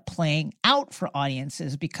things end up playing out for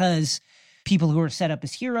audiences because people who are set up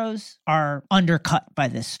as heroes are undercut by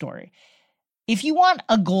this story. If you want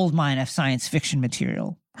a goldmine of science fiction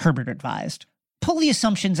material, Herbert advised, pull the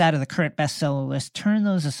assumptions out of the current bestseller list, turn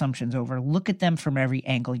those assumptions over, look at them from every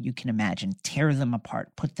angle you can imagine, tear them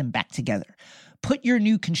apart, put them back together. Put your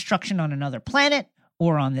new construction on another planet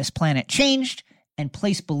or on this planet changed, and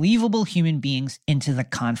place believable human beings into the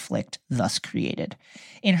conflict thus created.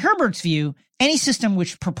 In Herbert's view, any system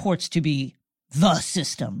which purports to be the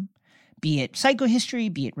system, be it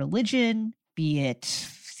psychohistory, be it religion, be it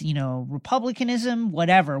republicanism,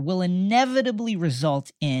 whatever, will inevitably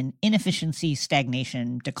result in inefficiency,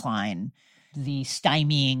 stagnation, decline, the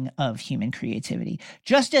stymieing of human creativity.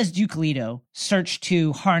 Just as Duke Leto searched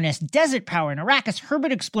to harness desert power in Arrakis,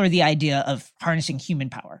 Herbert explored the idea of harnessing human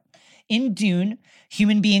power. In Dune,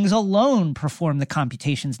 human beings alone perform the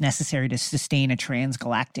computations necessary to sustain a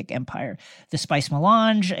transgalactic empire. The spice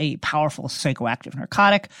melange, a powerful psychoactive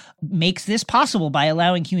narcotic, makes this possible by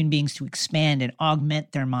allowing human beings to expand and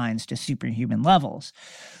augment their minds to superhuman levels.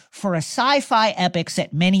 For a sci-fi epic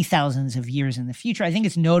set many thousands of years in the future, I think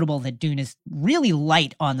it's notable that Dune is really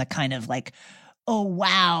light on the kind of like, oh,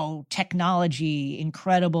 wow, technology,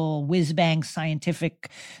 incredible, whiz-bang scientific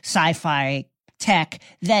sci-fi tech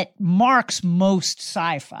that marks most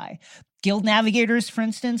sci-fi. Guild Navigators, for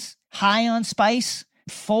instance, high on spice,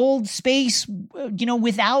 fold space,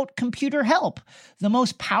 without computer help. The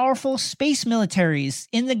most powerful space militaries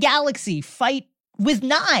in the galaxy fight with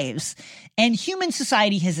knives, and human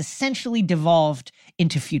society has essentially devolved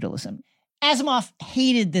into feudalism. Asimov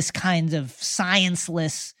hated this kind of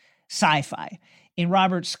scienceless sci-fi. In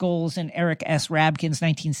Robert Scholes and Eric S. Rabkin's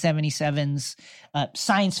 1977's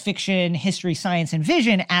Science Fiction, History, Science, and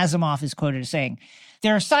Vision, Asimov is quoted as saying,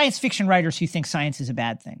 there are science fiction writers who think science is a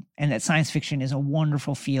bad thing and that science fiction is a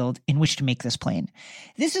wonderful field in which to make this plain.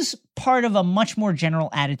 This is part of a much more general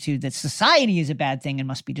attitude that society is a bad thing and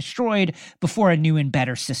must be destroyed before a new and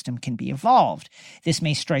better system can be evolved. This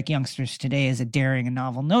may strike youngsters today as a daring and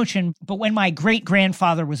novel notion, but when my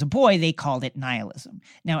great-grandfather was a boy, they called it nihilism.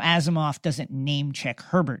 Now, Asimov doesn't name-check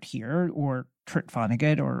Herbert here, or Kurt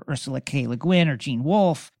Vonnegut, or Ursula K. Le Guin, or Gene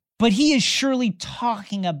Wolfe, but he is surely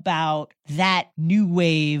talking about that new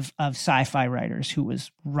wave of sci-fi writers who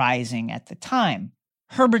was rising at the time.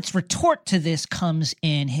 Herbert's retort to this comes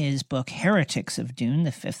in his book Heretics of Dune,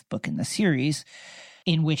 the 5th book in the series,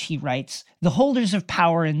 in which he writes, the holders of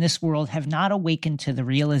power in this world have not awakened to the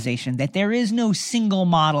realization that there is no single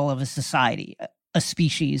model of a society, a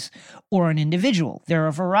species, or an individual. There are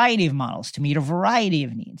a variety of models to meet a variety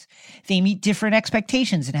of needs. They meet different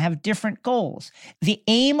expectations and have different goals. The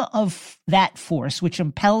aim of that force, which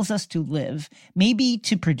impels us to live, may be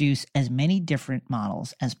to produce as many different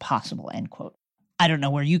models as possible, end quote. I don't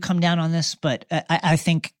know where you come down on this, but I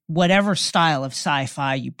think whatever style of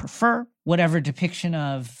sci-fi you prefer, whatever depiction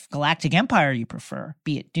of galactic empire you prefer,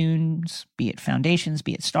 be it Dunes, be it Foundations,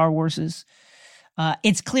 be it Star Wars's,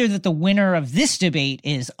 it's clear that the winner of this debate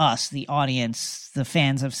is us, the audience, the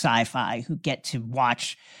fans of sci-fi who get to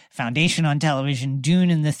watch Foundation on television,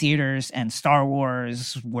 Dune in the theaters, and Star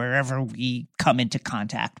Wars wherever we come into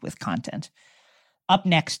contact with content. Up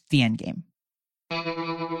next, the Endgame.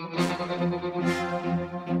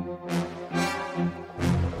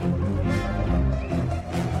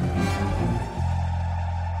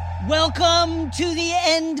 Welcome to the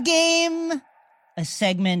End Game, a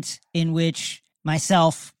segment in which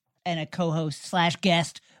myself and a co-host /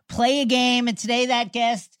 guest play a game. And today that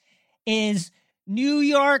guest is New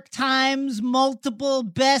York Times multiple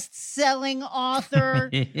best-selling author,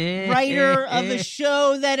 writer of a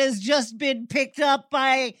show that has just been picked up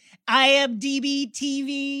by IMDb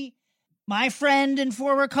TV, my friend and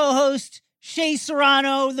former co-host, Shea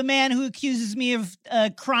Serrano, the man who accuses me of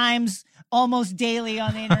crimes almost daily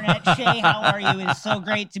on the internet. Shea, how are you? It's so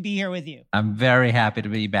great to be here with you. I'm very happy to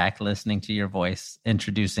be back listening to your voice,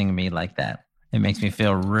 introducing me like that. It makes me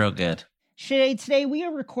feel real good. Shea, today we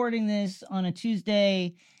are recording this on a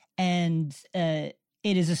Tuesday, and it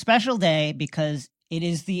is a special day because it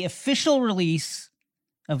is the official release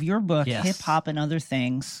of your book, Yes. Hip Hop and Other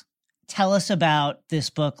Things. Tell us about this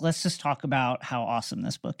book. Let's just talk about how awesome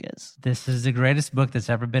this book is. This is the greatest book that's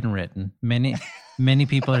ever been written. Many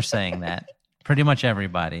people are saying that. Pretty much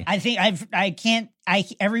everybody. I think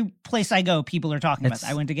every place I go, people are talking about that.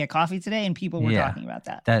 I went to get coffee today and people were talking about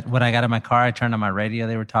that. That when I got in my car, I turned on my radio,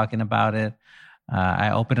 they were talking about it.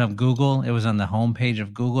 I opened up Google. It was on the homepage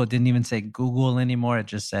of Google. It didn't even say Google anymore. It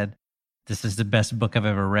just said, this is the best book I've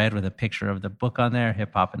ever read, with a picture of the book on there,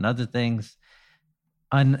 Hip Hop and Other Things.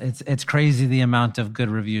 It's crazy the amount of good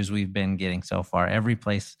reviews we've been getting so far. Every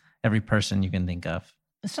place, every person you can think of.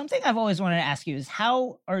 Something I've always wanted to ask you is,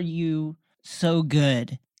 how are you so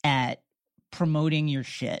good at promoting your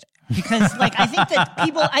shit? Because like, I'm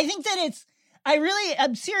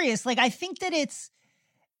serious. Like, I think that it's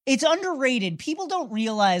underrated. People don't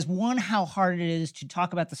realize, one, how hard it is to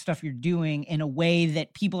talk about the stuff you're doing in a way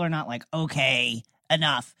that people are not like, okay,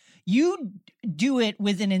 enough. You do it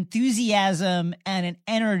with an enthusiasm and an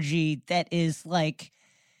energy that is like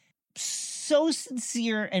so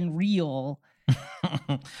sincere and real.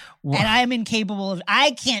 And I am incapable of,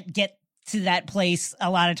 I can't get to that place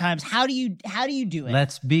a lot of times. How do you do it?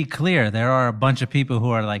 Let's be clear. There are a bunch of people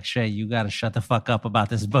who are like, Shea, you got to shut the fuck up about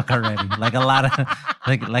this book already. Like a lot of,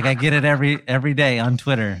 like I get it every day on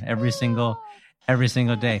Twitter, every single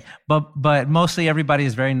day. But mostly everybody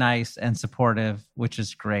is very nice and supportive, which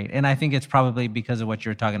is great. And I think it's probably because of what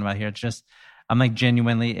you're talking about here. It's just, I'm like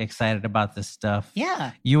genuinely excited about this stuff.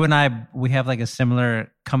 Yeah. You and I, we have like a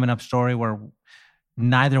similar coming up story where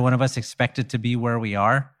neither one of us expected to be where we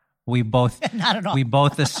are. We both not at all. We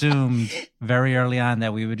both assumed very early on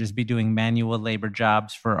that we would just be doing manual labor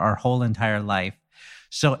jobs for our whole entire life.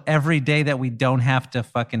 So every day that we don't have to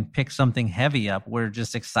fucking pick something heavy up, we're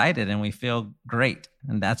just excited and we feel great.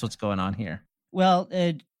 And that's what's going on here. Well,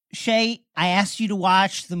 Shea, I asked you to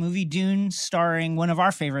watch the movie Dune, starring one of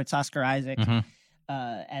our favorites, Oscar Isaac,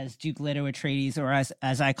 as Duke Leto Atreides, or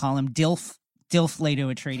as I call him, Dilf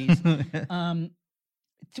Leto Atreides.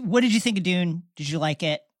 What did you think of Dune? Did you like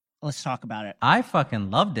it? Let's talk about it. I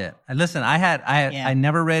fucking loved it. Listen, I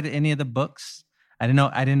never read any of the books. I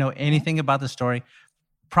didn't know anything about the story.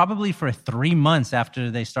 Probably for 3 months after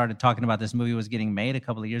they started talking about this movie was getting made a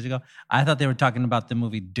couple of years ago, I thought they were talking about the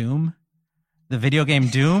movie Doom, the video game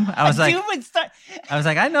Doom. I was like,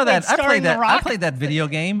 I know that. I played that video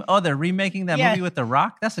game. Oh, they're remaking that movie with The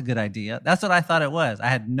Rock. That's a good idea. That's what I thought it was. I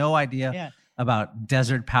had no idea about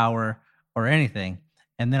desert power or anything.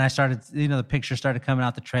 And then I started, the picture started coming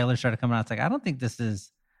out, the trailer started coming out. It's like, I don't think this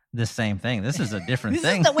is the same thing. This is a different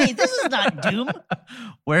thing. This is not Doom.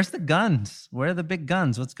 Where's the guns? Where are the big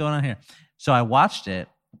guns? What's going on here? So I watched it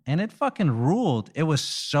and it fucking ruled. It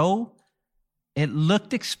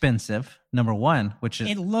looked expensive, number one, which is.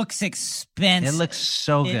 It looks expensive. It looks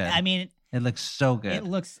so good. It looks so good. It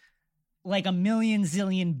looks like $1 million,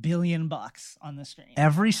 zillion, billion bucks on the screen.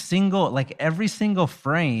 Every single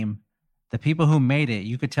frame, the people who made it,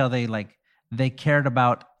 you could tell they cared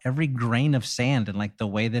about every grain of sand and like the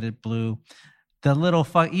way that it blew.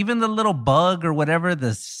 Even the little bug or whatever,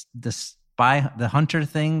 the hunter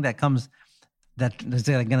thing that comes, that is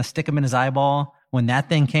like going to stick him in his eyeball. When that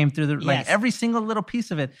thing came through like every single little piece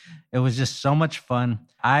of it, it was just so much fun.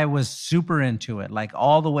 I was super into it, like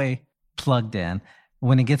all the way plugged in.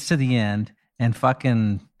 When it gets to the end and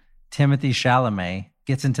fucking Timothée Chalamet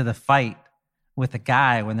gets into the fight with the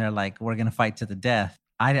guy when they're like, we're going to fight to the death.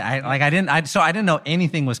 I didn't know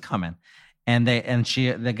anything was coming. And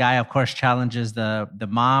the guy, of course, challenges the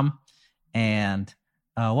mom and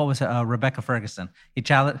what was it? Rebecca Ferguson. He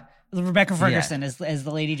challenged Rebecca Ferguson as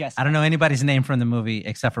the Lady Jessica. I don't know anybody's name from the movie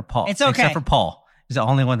except for Paul. It's okay. Except for Paul. He's the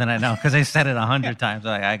only one that I know because they said it 100 times.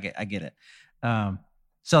 I get it.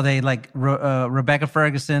 So they Rebecca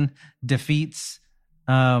Ferguson defeats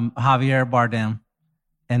Javier Bardem,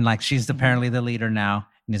 and like she's apparently the leader now.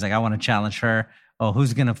 And he's like, I want to challenge her. Oh,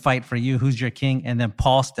 who's going to fight for you? Who's your king? And then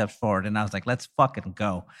Paul steps forward. And I was like, let's fucking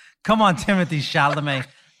go. Come on, Timothée Chalamet.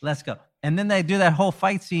 Let's go. And then they do that whole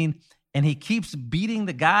fight scene, and he keeps beating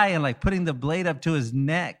the guy and like putting the blade up to his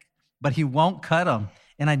neck, but he won't cut him.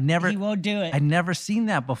 And he won't do it. I'd never seen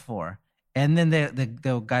that before. And then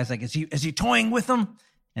the guy's like, is he toying with him?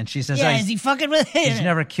 And she says, is he fucking with him? He's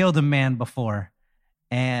never killed a man before.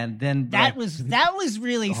 And then that was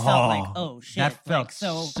really felt like, oh shit. That felt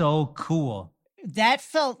like, so cool. That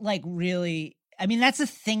felt like really, I mean, that's a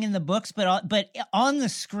thing in the books, but on the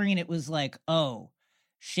screen, it was like, oh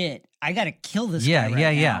shit, I got to kill this guy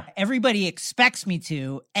right now. Everybody expects me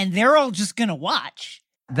to, and they're all just going to watch.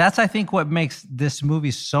 That's, I think, what makes this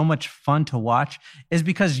movie so much fun to watch is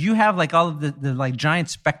because you have like all of the like giant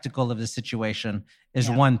spectacle of the situation is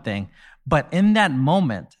one thing. But in that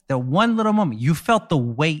moment, the one little moment, you felt the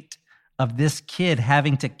weight of this kid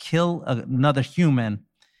having to kill another human.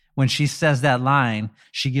 When she says that line,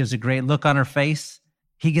 she gives a great look on her face.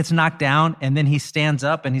 He gets knocked down, and then he stands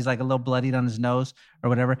up, and he's like a little bloodied on his nose or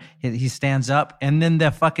whatever. He stands up, and then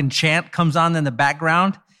the fucking chant comes on in the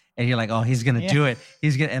background, and you're like, oh, he's going to do it.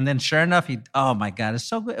 And then sure enough, oh my God, it's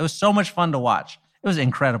so good. It was so much fun to watch. It was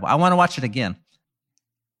incredible. I want to watch it again.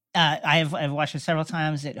 I've watched it several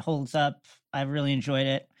times. It holds up. I've really enjoyed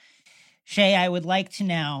it. Shay, I would like to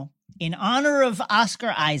now, in honor of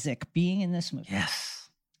Oscar Isaac being in this movie. Yes.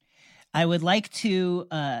 I would like to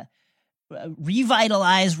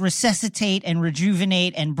revitalize, resuscitate, and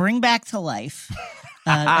rejuvenate, and bring back to life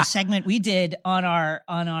a segment we did on our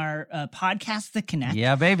podcast, The Connect.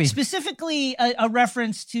 Yeah, baby. Specifically, a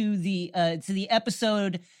reference to the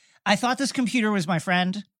episode "I Thought This Computer Was My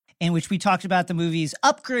Friend," in which we talked about the movies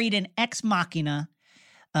Upgrade and Ex Machina,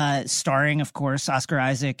 starring, of course, Oscar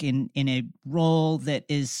Isaac in a role that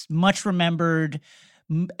is much remembered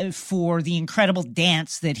for the incredible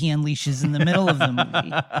dance that he unleashes in the middle of the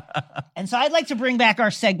movie. And so I'd like to bring back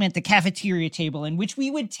our segment, The Cafeteria Table, in which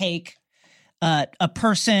we would take a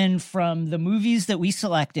person from the movies that we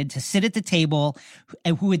selected to sit at the table,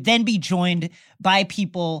 who would then be joined by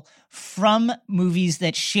people from movies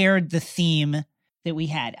that shared the theme that we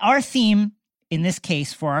had. Our theme, in this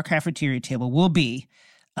case, for our Cafeteria Table will be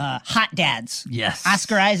hot dads. Yes.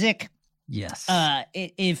 Oscar Isaac. Yes.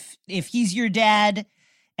 If he's your dad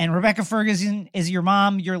and Rebecca Ferguson is your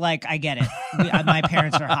mom, you're like, I get it. My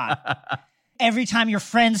parents are hot. Every time your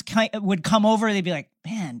friends would come over, they'd be like,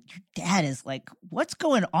 man, your dad is like, what's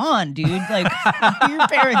going on, dude? Like, why are your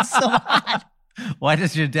parents so hot? Why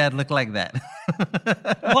does your dad look like that?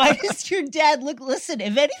 Why does your dad look? Listen,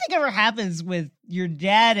 if anything ever happens with your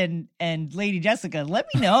dad and Lady Jessica, let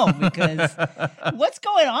me know, because what's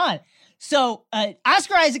going on? So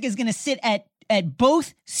Oscar Isaac is going to sit at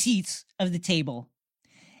both seats of the table.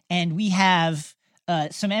 And we have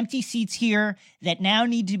some empty seats here that now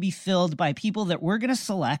need to be filled by people that we're going to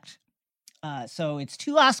select. So it's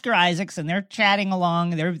two Oscar Isaacs, and they're chatting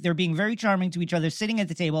along. They're being very charming to each other, sitting at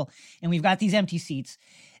the table. And we've got these empty seats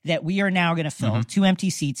that we are now going to fill, 2 empty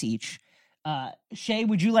seats each. Shay,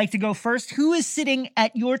 would you like to go first? Who is sitting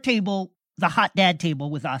at your table, the hot dad table,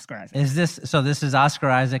 with Oscar Isaac? This is Oscar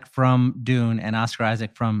Isaac from Dune and Oscar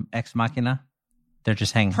Isaac from Ex Machina? They're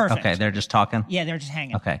just hanging. Perfect. Okay, they're just talking. Yeah, they're just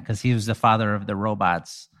hanging. Okay, because he was the father of the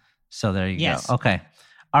robots. So there you Yes. go. Okay.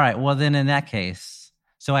 All right. Well, then in that case,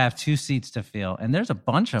 so I have 2 seats to fill, and there's a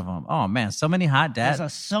bunch of them. Oh man, so many hot dads.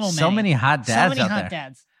 There's so many hot dads so many out hot there.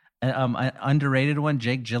 dads. An underrated one,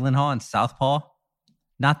 Jake Gyllenhaal in Southpaw.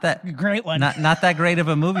 Not that Great one. Not that great of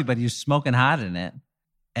a movie, but he's smoking hot in it.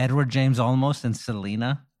 Edward James Olmos and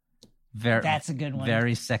Selena. That's a good one.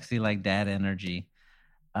 Very sexy, like dad energy.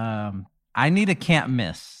 I need a can't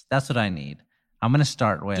miss. That's what I need. I'm gonna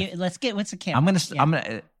start with. What's a can't miss? I'm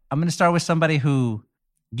gonna start with somebody who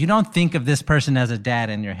you don't think of this person as a dad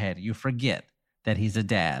in your head. You forget that he's a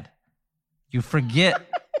dad. You forget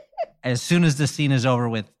as soon as the scene is over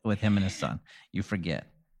with him and his son. You forget.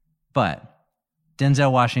 But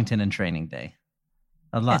Denzel Washington in Training Day.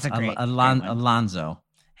 That's a great one. Alonzo.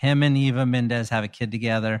 Him and Eva Mendes have a kid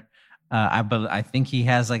together. I think he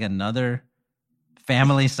has like another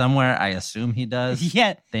family somewhere. I assume he does.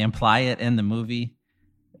 Yeah. They imply it in the movie.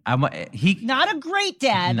 Not a great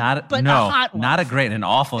dad, but no, a hot one. Not a great, an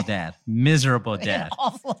awful dad. Miserable dad. An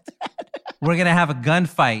awful dad. We're going to have a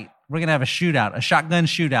gunfight. We're going to have a shootout, a shotgun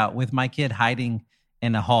shootout with my kid hiding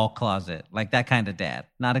in a hall closet. Like that kind of dad.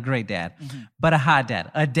 Not a great dad, but a hot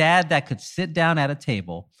dad. A dad that could sit down at a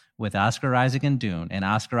table with Oscar Isaac in Dune and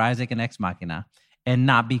Oscar Isaac in Ex Machina and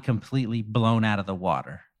not be completely blown out of the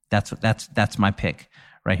water. That's my pick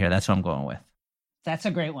right here. That's what I'm going with. That's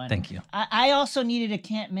a great one. Thank you. I also needed a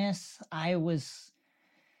can't miss. I was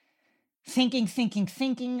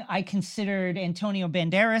Thinking. I considered Antonio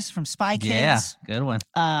Banderas from Spy Kids. Yeah, good one.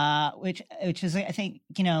 Which is, I think,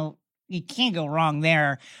 you can't go wrong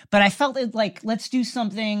there. But I felt it like, let's do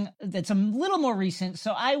something that's a little more recent.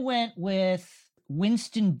 So I went with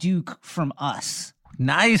Winston Duke from Us.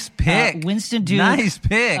 Nice pick. Winston Duke. Nice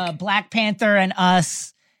pick. Black Panther and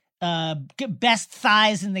Us. Best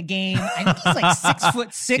thighs in the game. I think he's like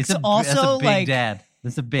 6'6". Also, that's a big like dad.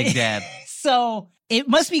 That's a big dad. So it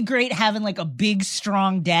must be great having like a big,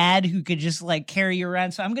 strong dad who could just like carry you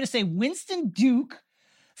around. So I'm going to say Winston Duke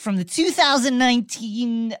from the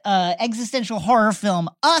 2019 existential horror film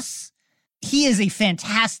Us. He is a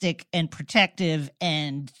fantastic and protective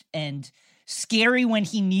and scary when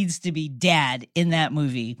he needs to be dad in that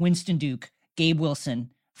movie. Winston Duke, Gabe Wilson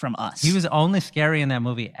from Us. He was only scary in that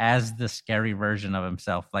movie as the scary version of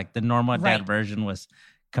himself. Like the normal dad version was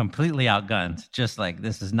completely outgunned. Just like,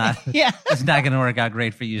 this is not, it's not going to work out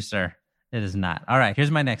great for you, sir. It is not. All right, here's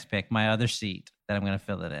my next pick, my other seat that I'm going to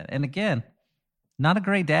fill it in. And again, not a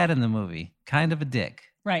great dad in the movie. Kind of a dick.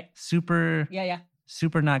 Right. Super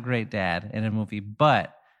not great dad in a movie,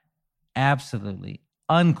 but absolutely,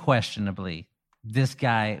 unquestionably, this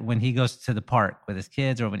guy, when he goes to the park with his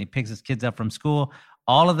kids or when he picks his kids up from school,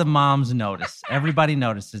 all of the moms notice. Everybody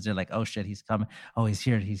notices. They're like, oh shit, he's coming. Oh, he's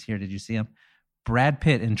here. Did you see him? Brad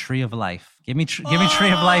Pitt in Tree of Life. Give me Tree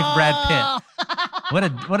of Life, Brad Pitt.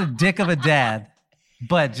 What a dick of a dad.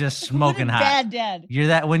 But just smoking hot. Bad dad.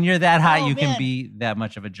 When you're that hot, you can be that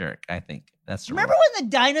much of a jerk. I think that's the Remember when the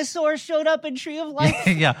dinosaur showed up in Tree of Life?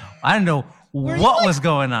 Yeah, I don't know what was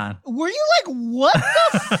going on. Were you like, what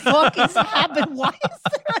the fuck is happening? Why is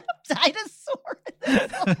there a dinosaur?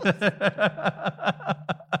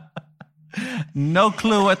 No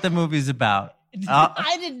clue what the movie's about.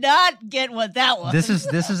 I did not get what that was.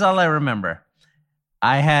 This is all I remember.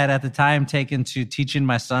 I had at the time taken to teaching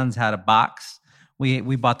my sons how to box.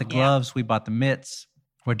 We bought the gloves, we bought the mitts,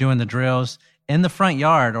 we're doing the drills in the front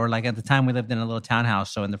yard, or like at the time we lived in a little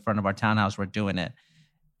townhouse. So in the front of our townhouse, we're doing it.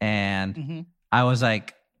 And I was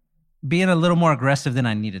like being a little more aggressive than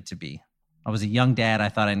I needed to be. I was a young dad. I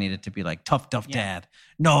thought I needed to be like tough dad.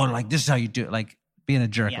 No, like this is how you do it. Like being a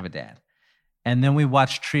jerk of a dad. And then we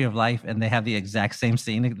watched Tree of Life and they have the exact same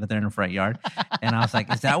scene, but they're in the front yard. And I was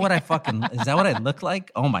like, is that what I look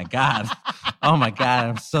like? Oh my God.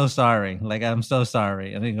 I'm so sorry. Like, I'm so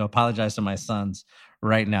sorry. I'm going to apologize to my sons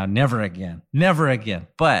right now. Never again.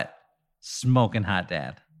 But smoking hot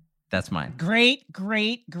dad. That's mine. Great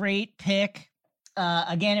pick.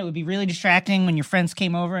 Again, it would be really distracting when your friends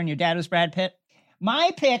came over and your dad was Brad Pitt.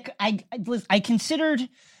 My pick, I considered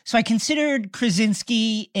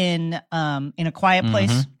Krasinski in A Quiet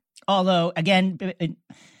Place. Although, again,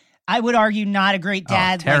 I would argue not a great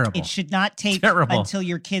dad. Like, it should not take until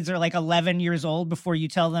your kids are like 11 years old before you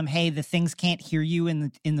tell them, hey, the things can't hear you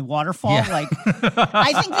in the waterfall. Yeah. Like,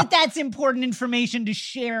 I think that's important information to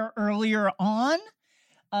share earlier on.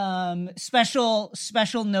 Special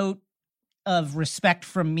note of respect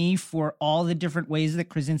from me for all the different ways that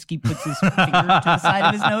Krasinski puts his finger to the side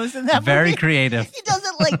of his nose in that Very movie. Creative. He does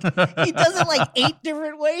it like 8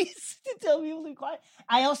 different ways to tell people to be quiet.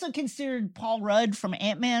 I also considered Paul Rudd from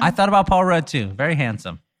Ant-Man. I thought about Paul Rudd too. Very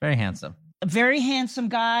handsome. A very handsome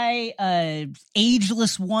guy,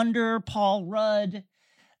 ageless wonder, Paul Rudd,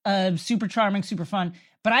 super charming, super fun.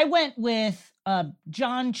 But I went with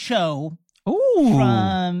John Cho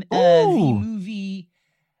from the movie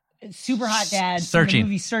Super Hot Dad. Searching. The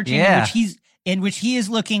movie Searching, yeah. in which he is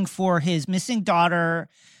looking for his missing daughter.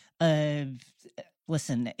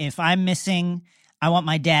 Listen, if I'm missing, I want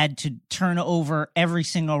my dad to turn over every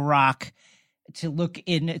single rock,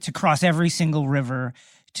 to cross every single river,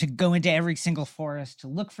 to go into every single forest to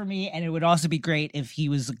look for me. And it would also be great if he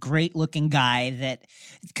was a great looking guy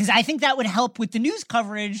because I think that would help with the news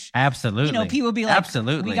coverage. Absolutely. People would be like,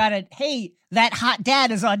 absolutely. Hey, that hot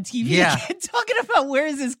dad is on TV again, talking about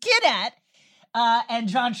where's his kid at. And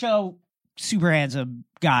John Cho, super handsome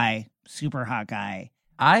guy, super hot guy.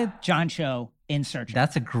 John Cho in Searching.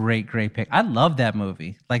 That's a great pick. I love that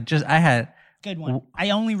movie. Good one.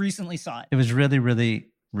 I only recently saw it. It was really, really,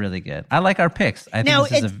 really good. I like our picks. I think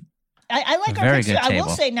this is I like our picks. I will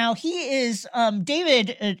say now he is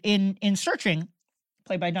David in Searching,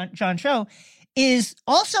 played by John Cho, is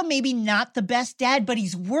also maybe not the best dad, but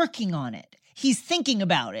he's working on it. He's thinking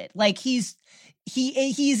about it. Like he's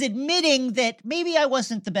admitting that maybe I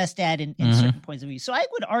wasn't the best dad in certain points of view. So I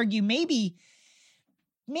would argue maybe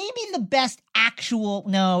the best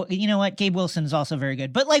no, you know what? Gabe Wilson is also very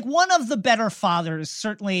good, but like one of the better fathers,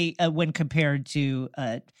 certainly when compared to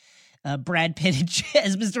Brad Pitt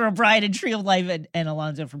as Mr. O'Brien in Tree of Life, and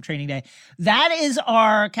Alonzo from Training Day. That is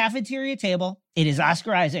our cafeteria table. It is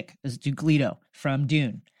Oscar Isaac as Duke Leto from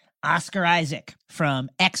Dune. Oscar Isaac from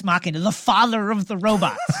Ex Machina, the father of the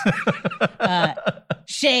robots.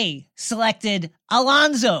 Shay selected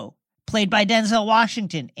Alonzo, played by Denzel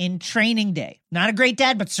Washington in Training Day. Not a great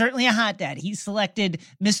dad, but certainly a hot dad. He selected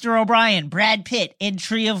Mr. O'Brien, Brad Pitt in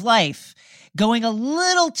Tree of Life, going a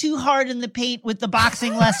little too hard in the paint with the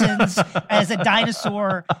boxing lessons as a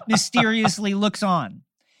dinosaur mysteriously looks on.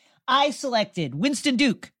 I selected Winston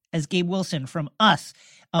Duke as Gabe Wilson from Us,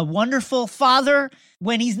 a wonderful father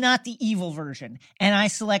when he's not the evil version. And I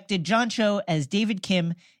selected John Cho as David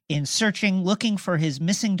Kim in Searching, looking for his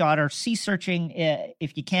missing daughter. See Searching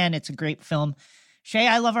if you can. It's a great film. Shay,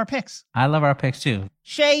 I love our picks. I love our picks too.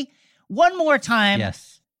 Shay, one more time.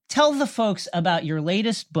 Yes. Tell the folks about your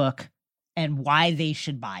latest book and why they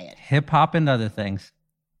should buy it. Hip Hop and Other Things,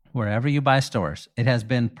 wherever you buy stores. It has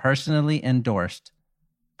been personally endorsed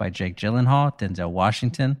by Jake Gyllenhaal, Denzel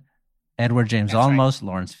Washington, Edward James Olmos,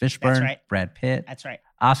 Lawrence Fishburne, Brad Pitt. That's right.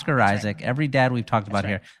 Oscar Isaac, every dad we've talked about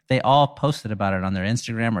here. They all posted about it on their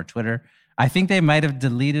Instagram or Twitter. I think they might have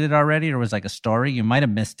deleted it already, or it was like a story. You might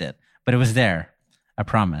have missed it, but it was there. I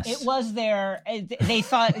promise. It was there. They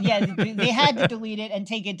thought, they had to delete it and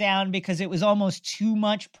take it down because it was almost too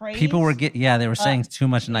much praise. People were they were saying too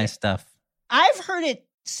much nice stuff. I've heard it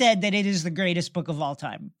said that it is the greatest book of all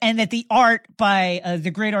time, and that the art by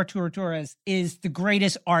the great Arturo Torres is the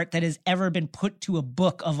greatest art that has ever been put to a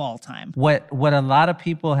book of all time. What a lot of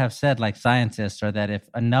people have said, like scientists, are that if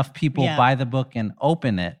enough people buy the book and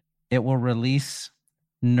open it, it will release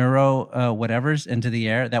whatevers into the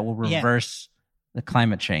air that will reverse the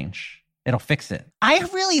climate change. It'll fix it. I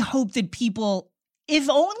really hope that people, if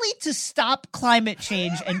only to stop climate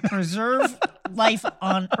change and preserve life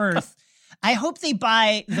on Earth, I hope they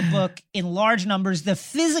buy the book in large numbers, the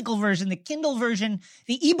physical version, the Kindle version.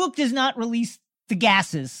 The ebook does not release the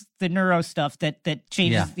gases, the neuro stuff that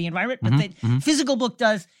changes the environment, but the physical book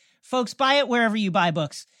does. Folks, buy it wherever you buy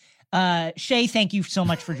books. Shay, thank you so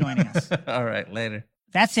much for joining us. All right, later.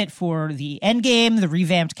 That's it for the Endgame, the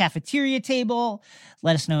revamped cafeteria table.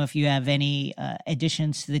 Let us know if you have any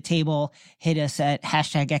additions to the table. Hit us at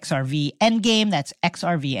 #XRV Endgame. That's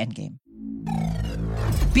XRV Endgame.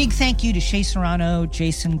 Big thank you to Shay Serrano,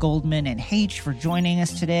 Jason Goldman, and H for joining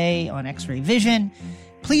us today on X-Ray Vision.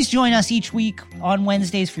 Please join us each week on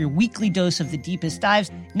Wednesdays for your weekly dose of the deepest dives.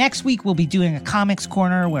 Next week, we'll be doing a comics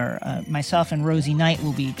corner where myself and Rosie Knight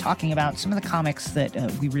will be talking about some of the comics that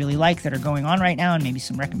we really like that are going on right now and maybe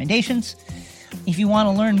some recommendations. If you want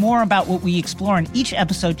to learn more about what we explore in each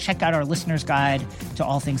episode, check out our listener's guide to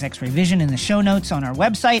all things X-Ray Vision in the show notes on our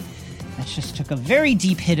website. That just took a very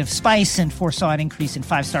deep hit of spice and foresaw an increase in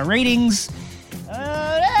 5-star ratings.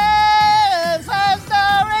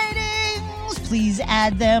 5-star ratings! Please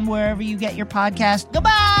add them wherever you get your podcast.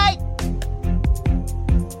 Goodbye!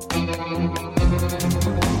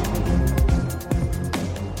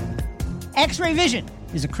 X-Ray Vision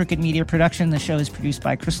is a Crooked Media production. The show is produced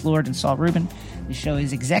by Chris Lord and Saul Rubin. The show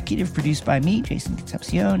is executive produced by me, Jason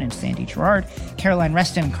Concepcion, and Sandy Gerard. Caroline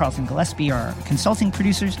Reston and Carlton Gillespie are our consulting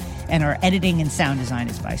producers, and our editing and sound design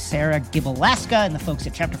is by Sarah Gibalaska and the folks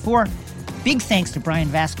at Chapter 4. Big thanks to Brian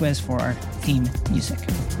Vasquez for our theme music.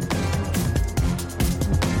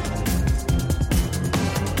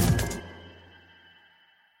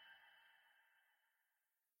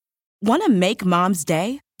 Want to make Mom's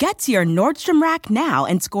Day? Get to your Nordstrom Rack now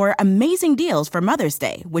and score amazing deals for Mother's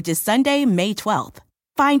Day, which is Sunday, May 12th.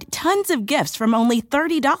 Find tons of gifts from only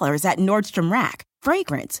 $30 at Nordstrom Rack.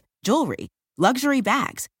 Fragrance, jewelry, luxury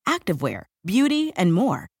bags, activewear, beauty, and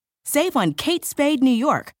more. Save on Kate Spade New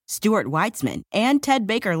York, Stuart Weitzman, and Ted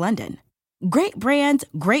Baker London. Great brands,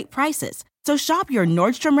 great prices. So shop your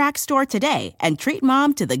Nordstrom Rack store today and treat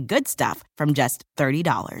Mom to the good stuff from just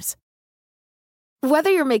 $30.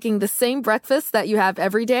 Whether you're making the same breakfast that you have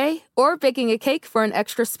every day or baking a cake for an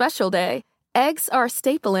extra special day, eggs are a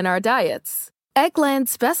staple in our diets.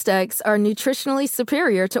 Eggland's Best Eggs are nutritionally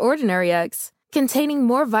superior to ordinary eggs, containing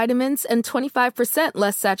more vitamins and 25%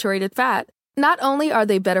 less saturated fat. Not only are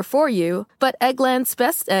they better for you, but Eggland's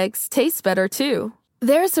Best Eggs taste better too.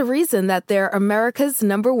 There's a reason that they're America's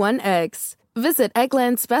 #1 eggs. Visit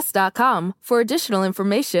egglandsbest.com for additional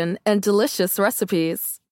information and delicious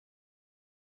recipes.